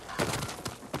 Yamato.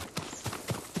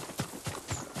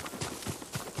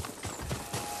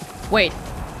 Wait,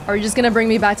 are you just gonna bring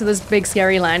me back to this big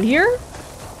scary land here?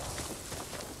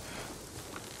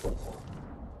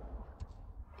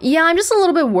 Yeah, I'm just a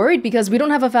little bit worried because we don't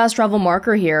have a fast travel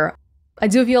marker here. I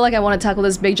do feel like I want to tackle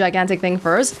this big gigantic thing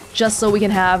first, just so we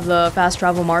can have the fast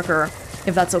travel marker,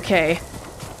 if that's okay.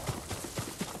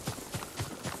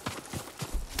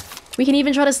 We can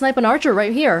even try to snipe an archer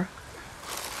right here.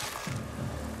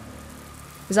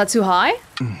 Is that too high?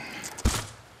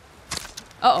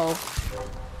 Uh-oh.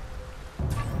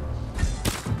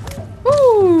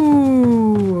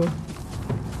 Ooh!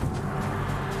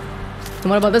 And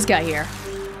what about this guy here?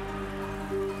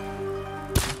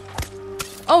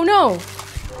 Oh no!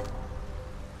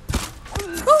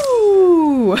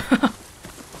 Ooh!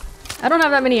 I don't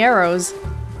have that many arrows.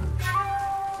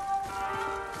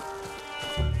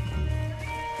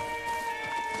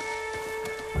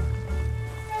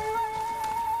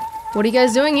 What are you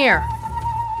guys doing here?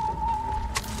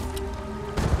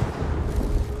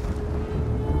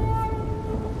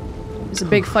 There's a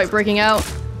big fight breaking out.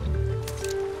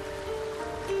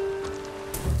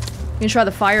 You can try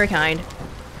the fire kind.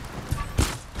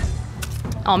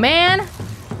 Oh man!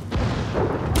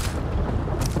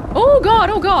 Oh god,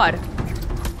 oh god!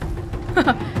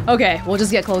 Okay, we'll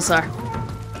just get closer.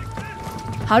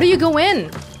 How do you go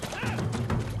in?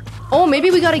 Oh, maybe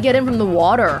we gotta get in from the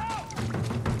water.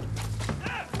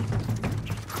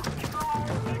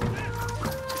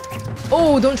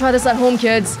 Oh, don't try this at home,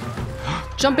 kids.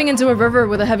 Jumping into a river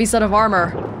with a heavy set of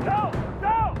armor.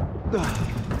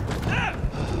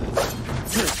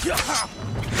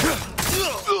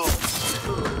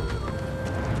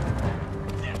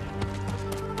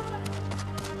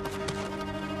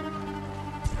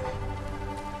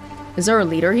 Is there a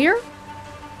leader here?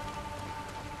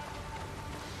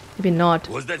 Maybe not.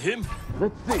 Was that him?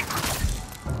 Let's see.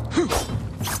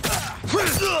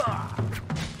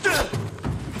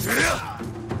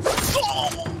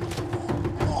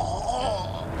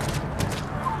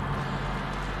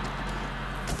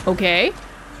 Okay.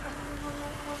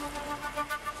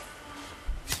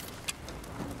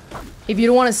 If you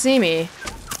don't want to see me,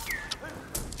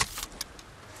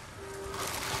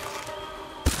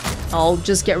 I'll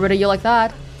just get rid of you like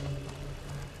that.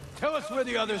 Tell us where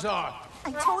the others are.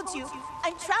 I told you,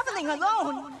 I'm traveling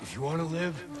alone. If you want to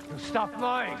live, then stop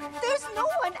lying. There's no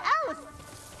one else.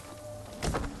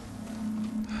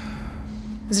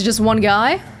 Is it just one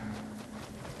guy?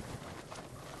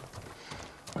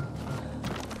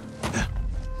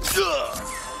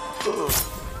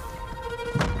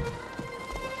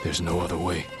 There's no other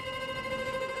way.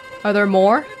 Are there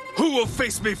more? Who will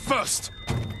face me first?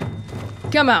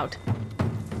 Come out.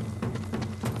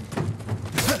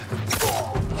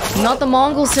 Not the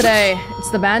Mongols today,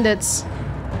 it's the bandits.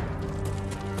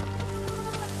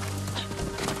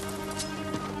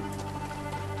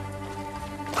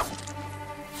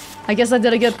 I guess I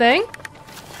did a good thing.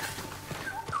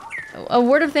 A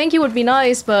word of thank you would be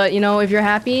nice, but you know, if you're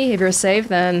happy, if you're safe,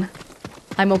 then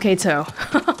I'm okay too.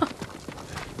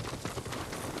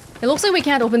 It looks like we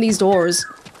can't open these doors.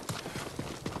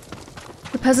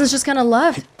 The peasants just kind of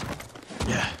left.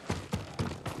 Yeah.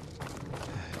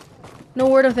 No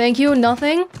word of thank you,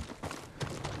 nothing?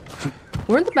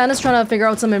 Weren't the bandits trying to figure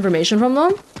out some information from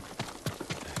them?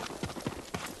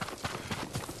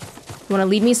 You wanna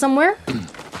lead me somewhere?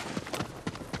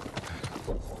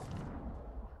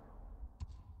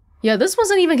 Yeah, this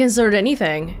wasn't even considered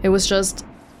anything. It was just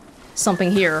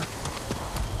something here.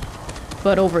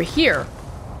 But over here.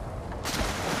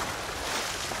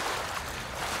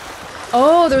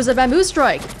 Oh, there's a bamboo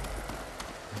strike.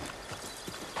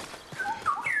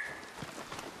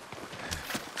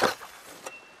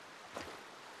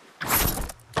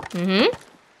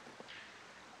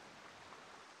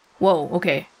 Whoa,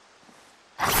 okay.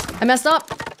 I messed up.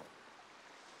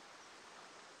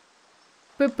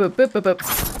 Boop, boop, boop, boop, boop.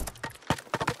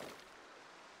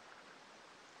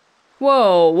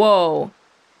 Whoa, whoa.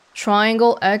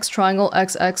 Triangle X, triangle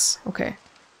XX. Okay.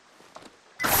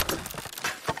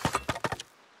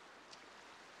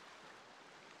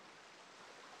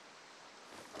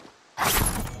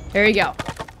 There you go.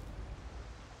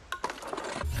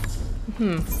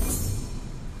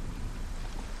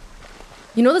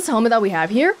 You know this helmet that we have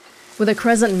here? With a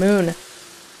crescent moon.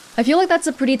 I feel like that's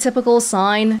a pretty typical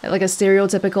sign, like a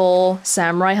stereotypical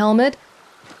samurai helmet.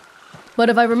 But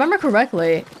if I remember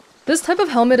correctly, this type of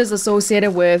helmet is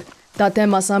associated with Date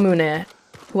Masamune,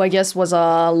 who I guess was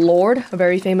a lord, a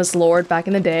very famous lord back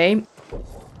in the day.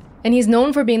 And he's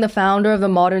known for being the founder of the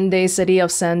modern-day city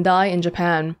of Sendai in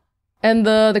Japan. And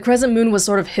the crescent moon was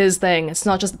sort of his thing. It's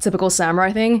not just the typical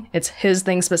samurai thing, it's his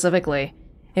thing specifically,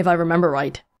 if I remember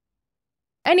right.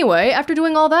 Anyway, after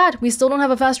doing all that, we still don't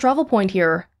have a fast travel point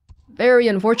here. Very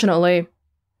unfortunately.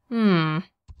 You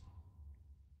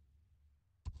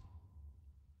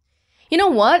know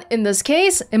what? In this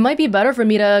case, it might be better for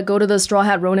me to go to the Straw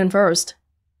Hat Ronin first.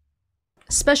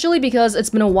 Especially because it's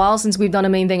been a while since we've done a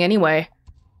main thing anyway.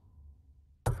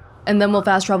 And then we'll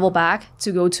fast travel back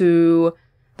to go to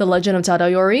the Legend of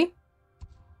Tadayori.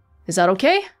 Is that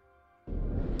okay?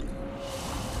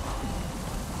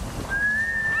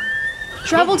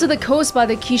 Travel to the coast by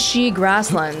the Kishi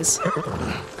grasslands.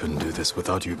 Couldn't do this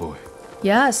without you, boy.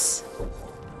 Yes.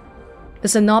 The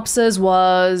synopsis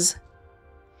was...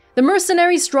 The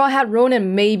mercenary Straw Hat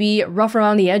Ronin may be rough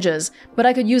around the edges, but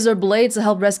I could use their blades to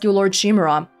help rescue Lord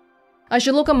Shimura. I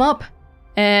should look them up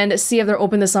and see if they're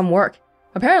open to some work.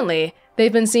 Apparently,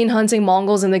 they've been seen hunting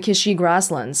Mongols in the Kishi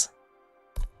grasslands.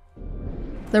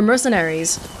 They're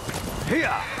mercenaries.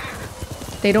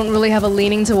 They don't really have a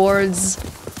leaning towards...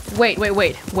 Wait.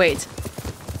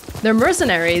 They're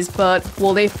mercenaries, but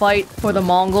will they fight for the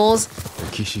Mongols? The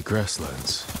Kishi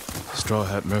grasslands. Straw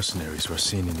Hat mercenaries were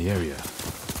seen in the area.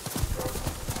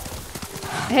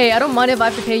 Hey, I don't mind if I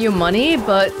have to pay you money,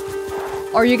 but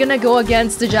are you gonna go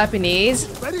against the Japanese?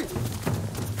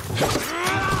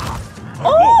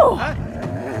 Oh!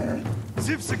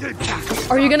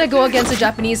 Are you gonna go against the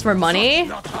Japanese for money?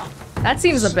 That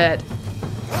seems a bit...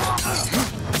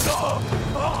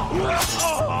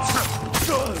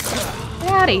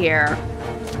 Get out of here.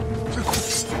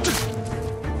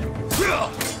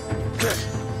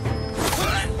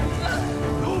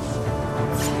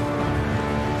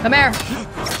 Come here.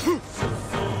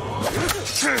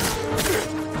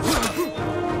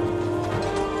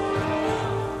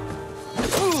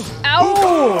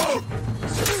 Ow!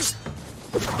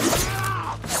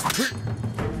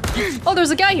 Oh, there's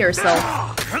a guy here still.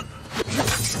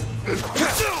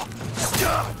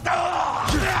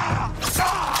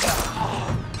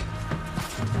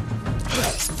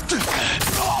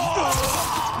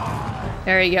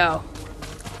 There you go.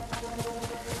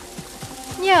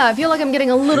 Yeah, I feel like I'm getting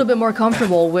a little bit more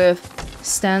comfortable with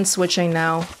stance switching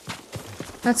now.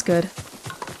 That's good.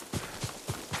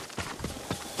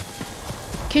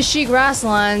 Kishi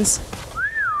grasslands.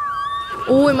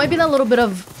 Oh, it might be that little bit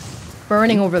of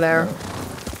burning over there.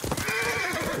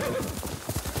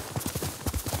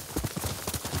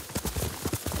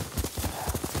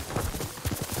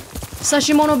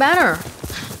 Sashimono banner.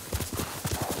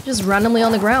 Just randomly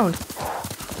on the ground.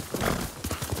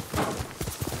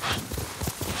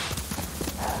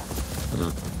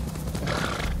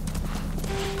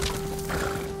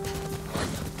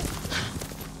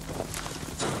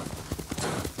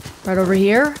 Right over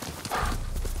here.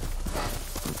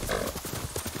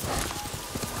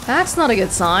 That's not a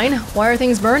good sign. Why are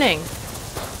things burning?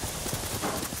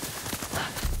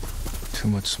 Too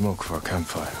much smoke for a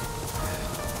campfire.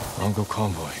 Mongol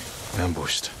convoy.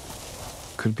 Ambushed.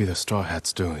 Could be the Straw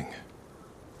Hats doing.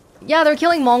 Yeah, they're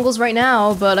killing Mongols right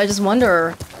now, but I just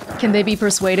wonder, can they be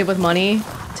persuaded with money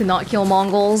to not kill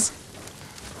Mongols?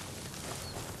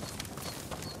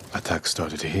 Attack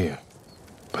started here,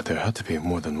 but there had to be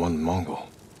more than one Mongol.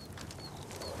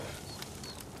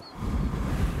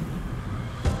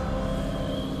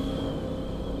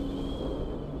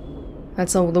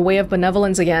 That's the Way of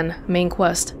Benevolence again. Main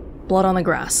quest. Blood on the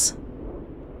grass.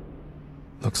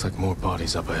 Looks like more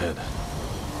bodies up ahead.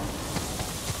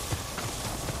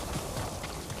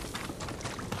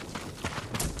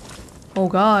 Oh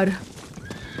god.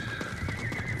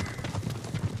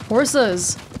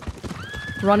 Horses.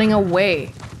 Running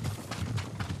away.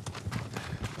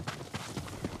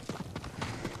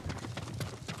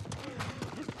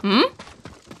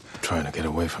 Trying to get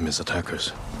away from his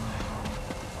attackers.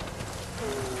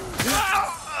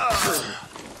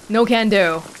 No can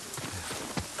do.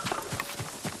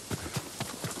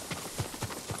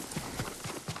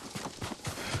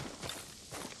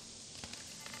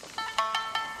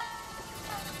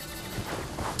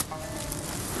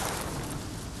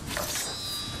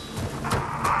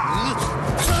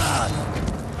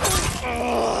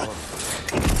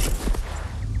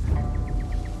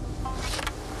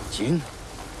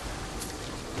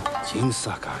 Jin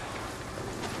Sakai.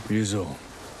 Ryuzo.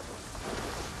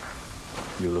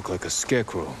 You look like a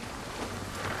scarecrow.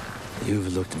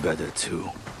 You've looked better too.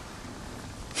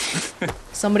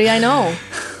 Somebody I know.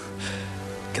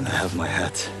 Can I have my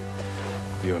hat?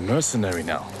 You're a mercenary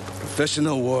now.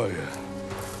 Professional warrior.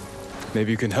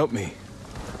 Maybe you can help me.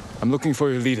 I'm looking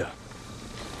for your leader.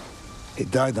 He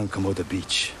died on Komoda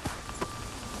Beach.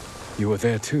 You were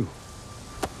there too.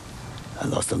 I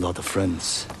lost a lot of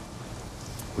friends.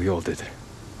 We all did.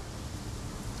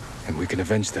 And we can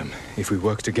avenge them if we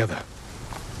work together.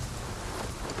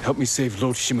 Help me save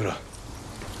Lord Shimura.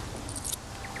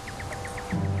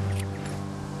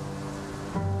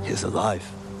 He's alive.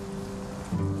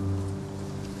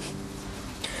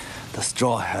 The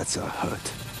Straw Hats are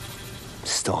hurt.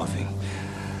 Starving.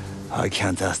 I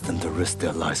can't ask them to risk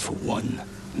their lives for one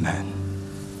man.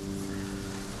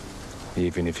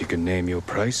 Even if you can name your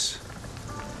price?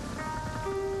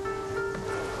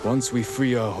 Once we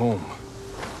free our home,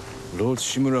 Lord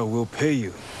Shimura will pay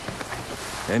you.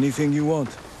 Anything you want.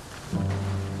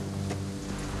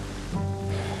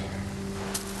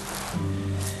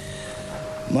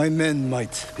 My men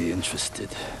might be interested.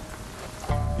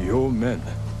 Your men?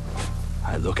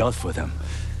 I look out for them.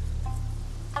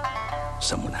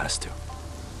 Someone has to.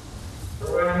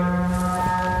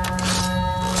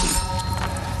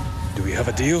 Do we have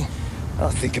a deal?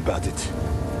 I'll think about it.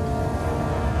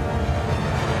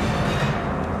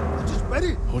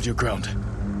 Ready? Hold your ground.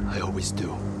 I always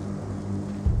do.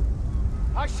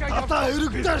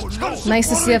 Nice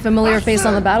to see a familiar face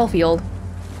on the battlefield.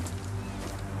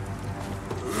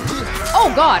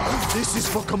 Oh god! This is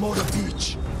for Komoda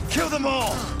Beach. Kill them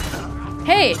all!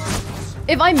 Hey!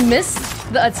 If I miss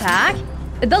the attack,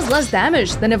 it does less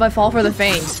damage than if I fall for the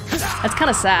feint. That's kind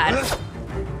of sad.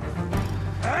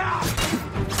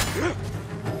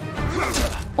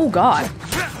 Oh god.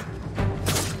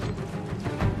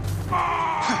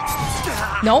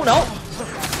 No, no.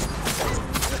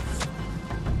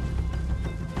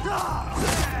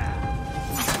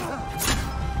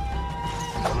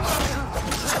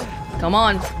 Come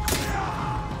on.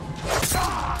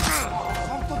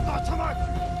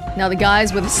 Now the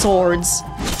guys with swords.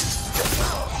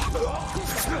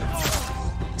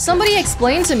 Somebody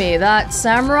explained to me that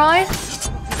samurai...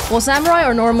 Well, samurai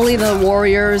are normally the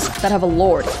warriors that have a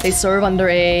lord. They serve under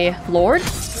a lord.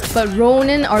 But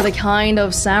Ronin are the kind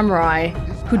of samurai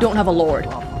who don't have a lord.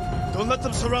 Don't let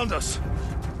them surround us.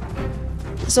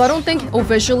 So I don't think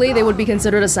officially they would be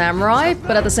considered a samurai,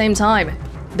 but at the same time,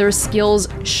 their skills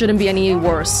shouldn't be any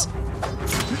worse.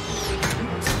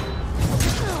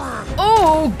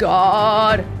 Oh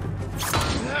god!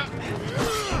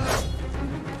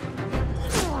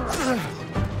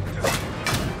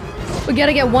 We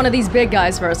gotta get one of these big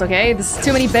guys first, okay? There's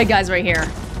too many big guys right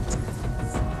here.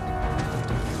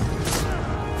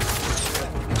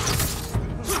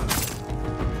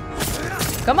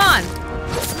 Come on!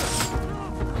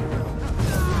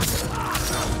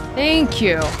 Thank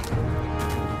you.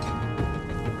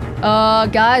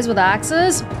 Guys with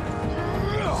axes?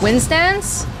 Wind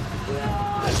stance?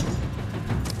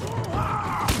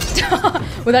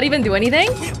 Would that even do anything?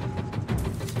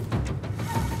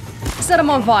 Set him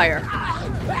on fire.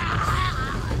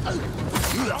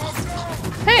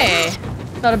 Hey!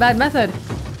 Not a bad method.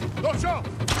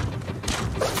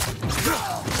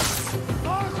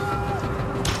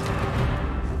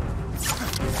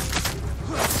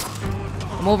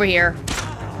 Come over here.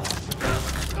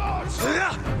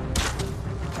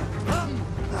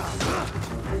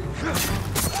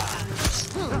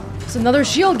 It's another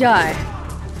shield guy.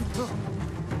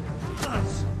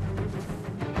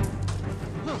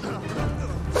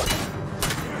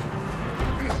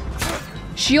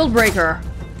 Shield breaker.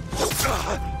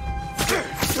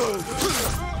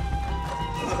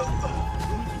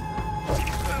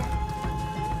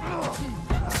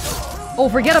 Oh,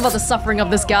 forget about the suffering of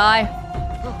this guy.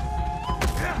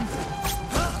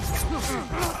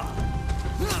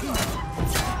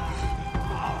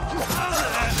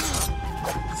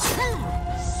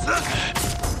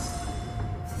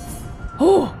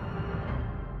 Oh!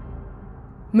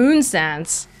 Moon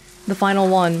Stance. The final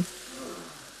one.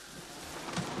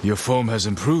 Your form has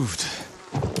improved.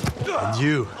 And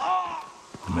you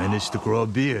managed to grow a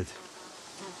beard.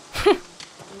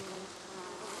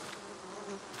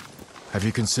 Have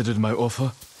you considered my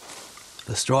offer?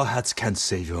 The Straw Hats can't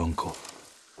save your uncle.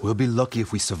 We'll be lucky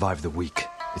if we survive the week.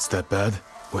 It's that bad?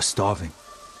 We're starving.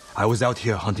 I was out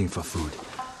here hunting for food,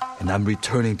 and I'm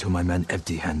returning to my men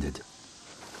empty-handed.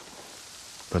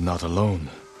 But not alone.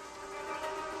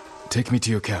 Take me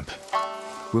to your camp.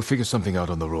 We'll figure something out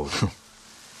on the road.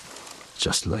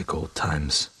 Just like old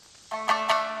times.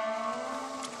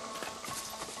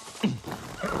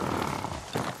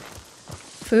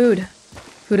 Food.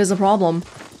 Food is a problem.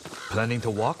 Planning to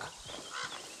walk?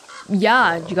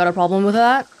 Yeah, you got a problem with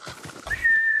that?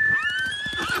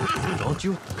 Don't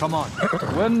you? Come on.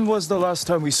 When was the last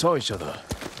time we saw each other?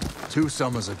 2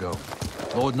 summers ago.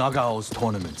 Lord Nagao's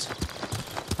tournament.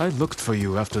 I looked for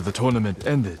you after the tournament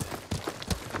ended.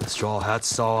 The Straw Hats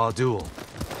saw our duel.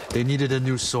 They needed a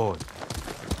new sword.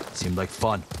 Seemed like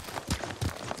fun.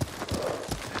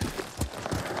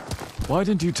 Why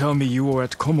didn't you tell me you were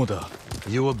at Komoda?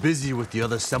 You were busy with the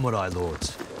other samurai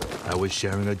lords. I was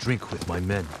sharing a drink with my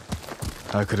men.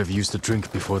 I could have used a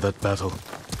drink before that battle.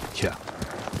 Yeah,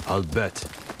 I'll bet.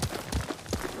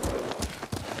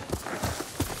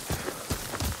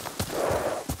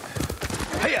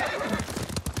 Hiya!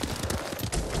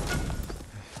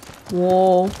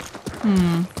 Whoa.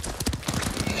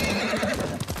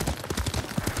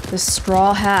 The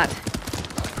straw hat.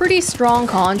 Pretty strong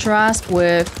contrast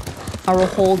with our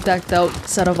whole decked out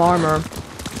set of armor.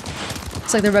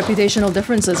 It's like the reputational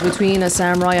differences between a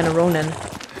samurai and a ronin.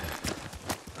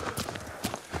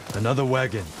 Another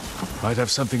wagon. Might have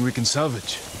something we can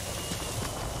salvage.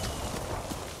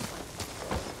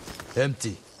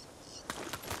 Empty.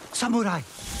 Samurai!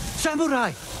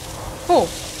 Samurai! Oh.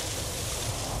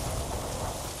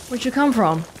 Where'd you come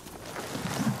from?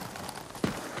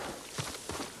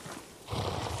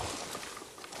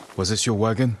 Was this your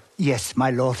wagon? Yes,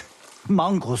 my lord.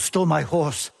 Mongols stole my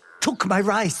horse, took my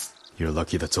rice. You're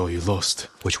lucky that's all you lost.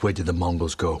 Which way did the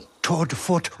Mongols go? Toward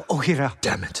Fort Ohira.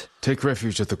 Damn it. Take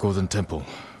refuge at the Golden Temple.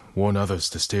 Warn others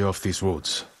to stay off these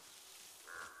roads.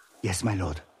 Yes, my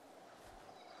lord.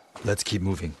 Let's keep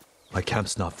moving. My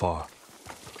camp's not far.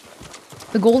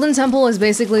 The Golden Temple is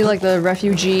basically like the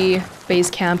refugee base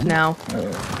camp now.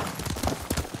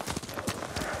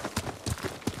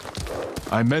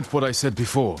 I meant what I said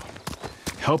before.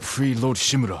 Help free Lord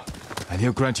Shimura, and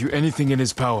he'll grant you anything in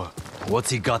his power. What's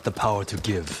he got the power to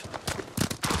give?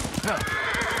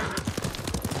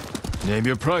 Name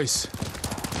your price.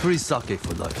 Free sake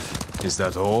for life. Is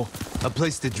that all? A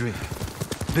place to drink.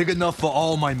 Big enough for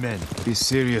all my men. Be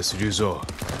serious, Ryuzo.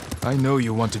 I know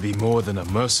you want to be more than a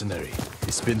mercenary.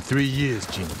 It's been 3 years,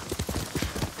 Jin.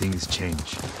 Things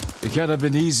change. It can't have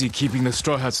been easy keeping the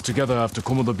Straw Hats together after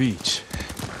Komoda Beach.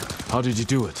 How did you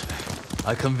do it?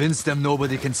 I convinced them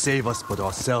nobody can save us but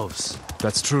ourselves.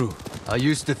 That's true. I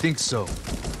used to think so.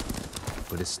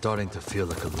 But it's starting to feel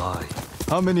like a lie.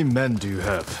 How many men do you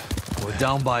have? We're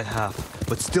down by half,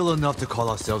 but still enough to call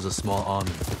ourselves a small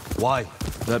army. Why?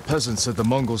 That peasant said the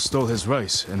Mongols stole his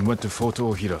rice and went to Fort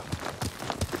Ohira.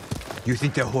 You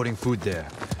think they're hoarding food there?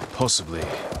 Possibly.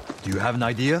 Do you have an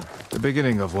idea? The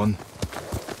beginning of one.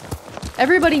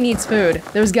 Everybody needs food.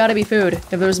 There's gotta be food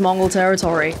if there's Mongol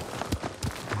territory.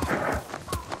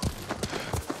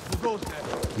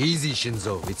 Easy,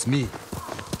 Shinzo. It's me.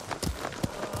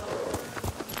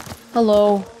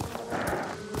 Hello.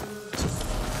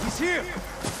 He's here!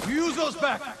 Ryuzo's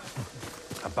back!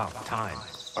 About time.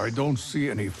 I don't see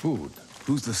any food.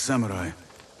 Who's the samurai?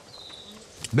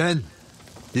 Men,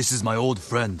 this is my old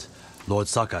friend, Lord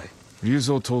Sakai.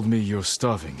 Ryuzo told me you're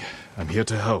starving. I'm here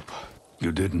to help.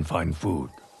 You didn't find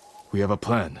food. We have a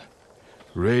plan.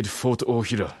 Raid Fort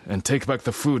Ohira and take back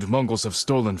the food Mongols have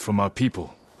stolen from our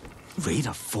people. Raid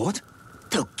a fort?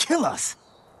 They'll kill us!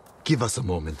 Give us a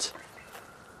moment.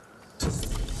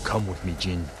 Come with me,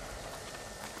 Jin.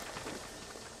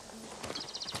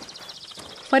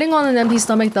 Fighting on an empty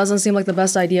stomach doesn't seem like the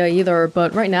best idea either,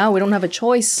 but right now we don't have a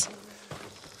choice.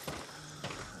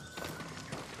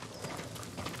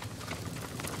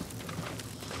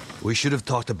 We should have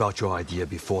talked about your idea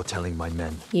before telling my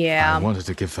men. Yeah. I wanted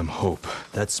to give them hope.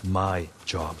 That's my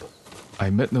job. I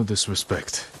meant no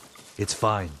disrespect. It's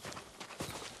fine.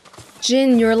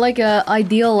 Jin, you're like a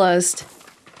idealist.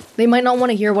 They might not want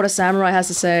to hear what a samurai has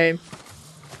to say.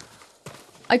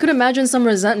 I could imagine some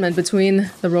resentment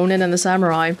between the Ronin and the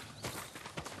samurai.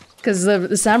 Because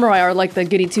the samurai are like the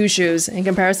goody two-shoes in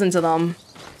comparison to them.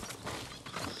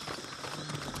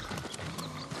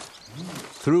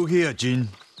 Through here, Jin.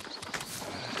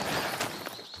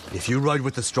 If you ride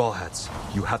with the Straw Hats,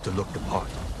 you have to look the part.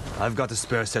 I've got a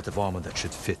spare set of armor that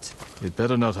should fit. It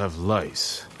better not have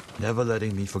lice. Never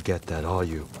letting me forget that, are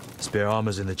you? Spare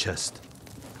armor's in the chest.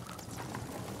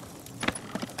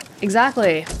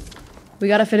 Exactly. We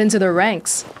gotta fit into their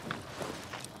ranks.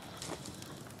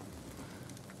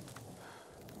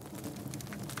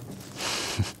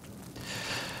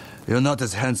 You're not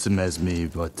as handsome as me,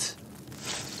 but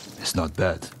it's not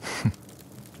bad.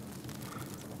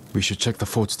 We should check the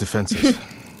fort's defenses.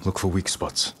 Look for weak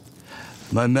spots.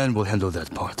 My men will handle that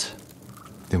part.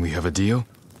 Then we have a deal?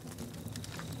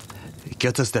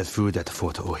 Get us that food at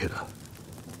Fort Ohira,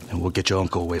 and we'll get your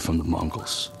uncle away from the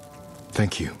Mongols.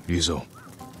 Thank you, Ryuzo.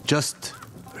 Just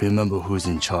remember who's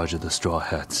in charge of the Straw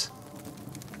Hats.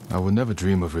 I would never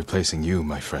dream of replacing you,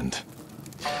 my friend.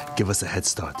 Give us a head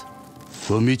start.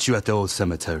 We'll meet you at the old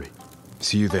cemetery.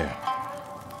 See you there.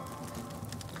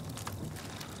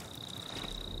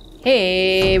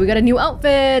 Hey, we got a new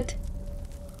outfit!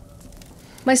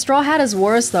 My straw hat is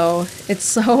worse though. It's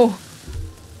so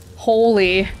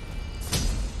holy.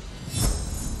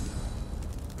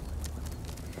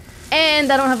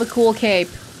 And I don't have a cool cape.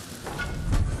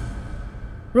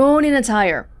 Ronin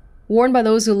attire. Worn by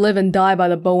those who live and die by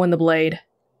the bow and the blade.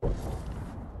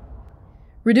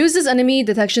 Reduces enemy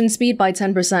detection speed by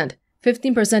 10%.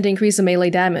 15% increase in melee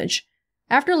damage.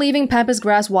 After leaving pampas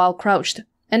grass while crouched,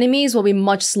 enemies will be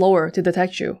much slower to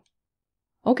detect you.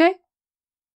 Okay.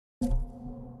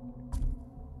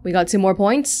 We got 2 more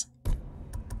points.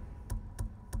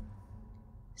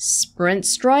 Sprint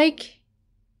strike?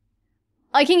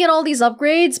 I can get all these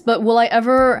upgrades, but will I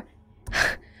ever...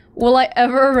 will I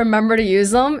ever remember to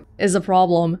use them? Is a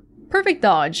problem. Perfect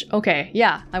dodge. Okay,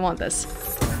 yeah, I want this.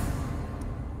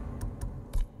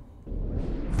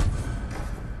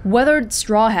 Weathered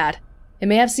straw hat. It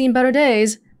may have seen better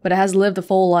days, but it has lived a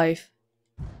full life.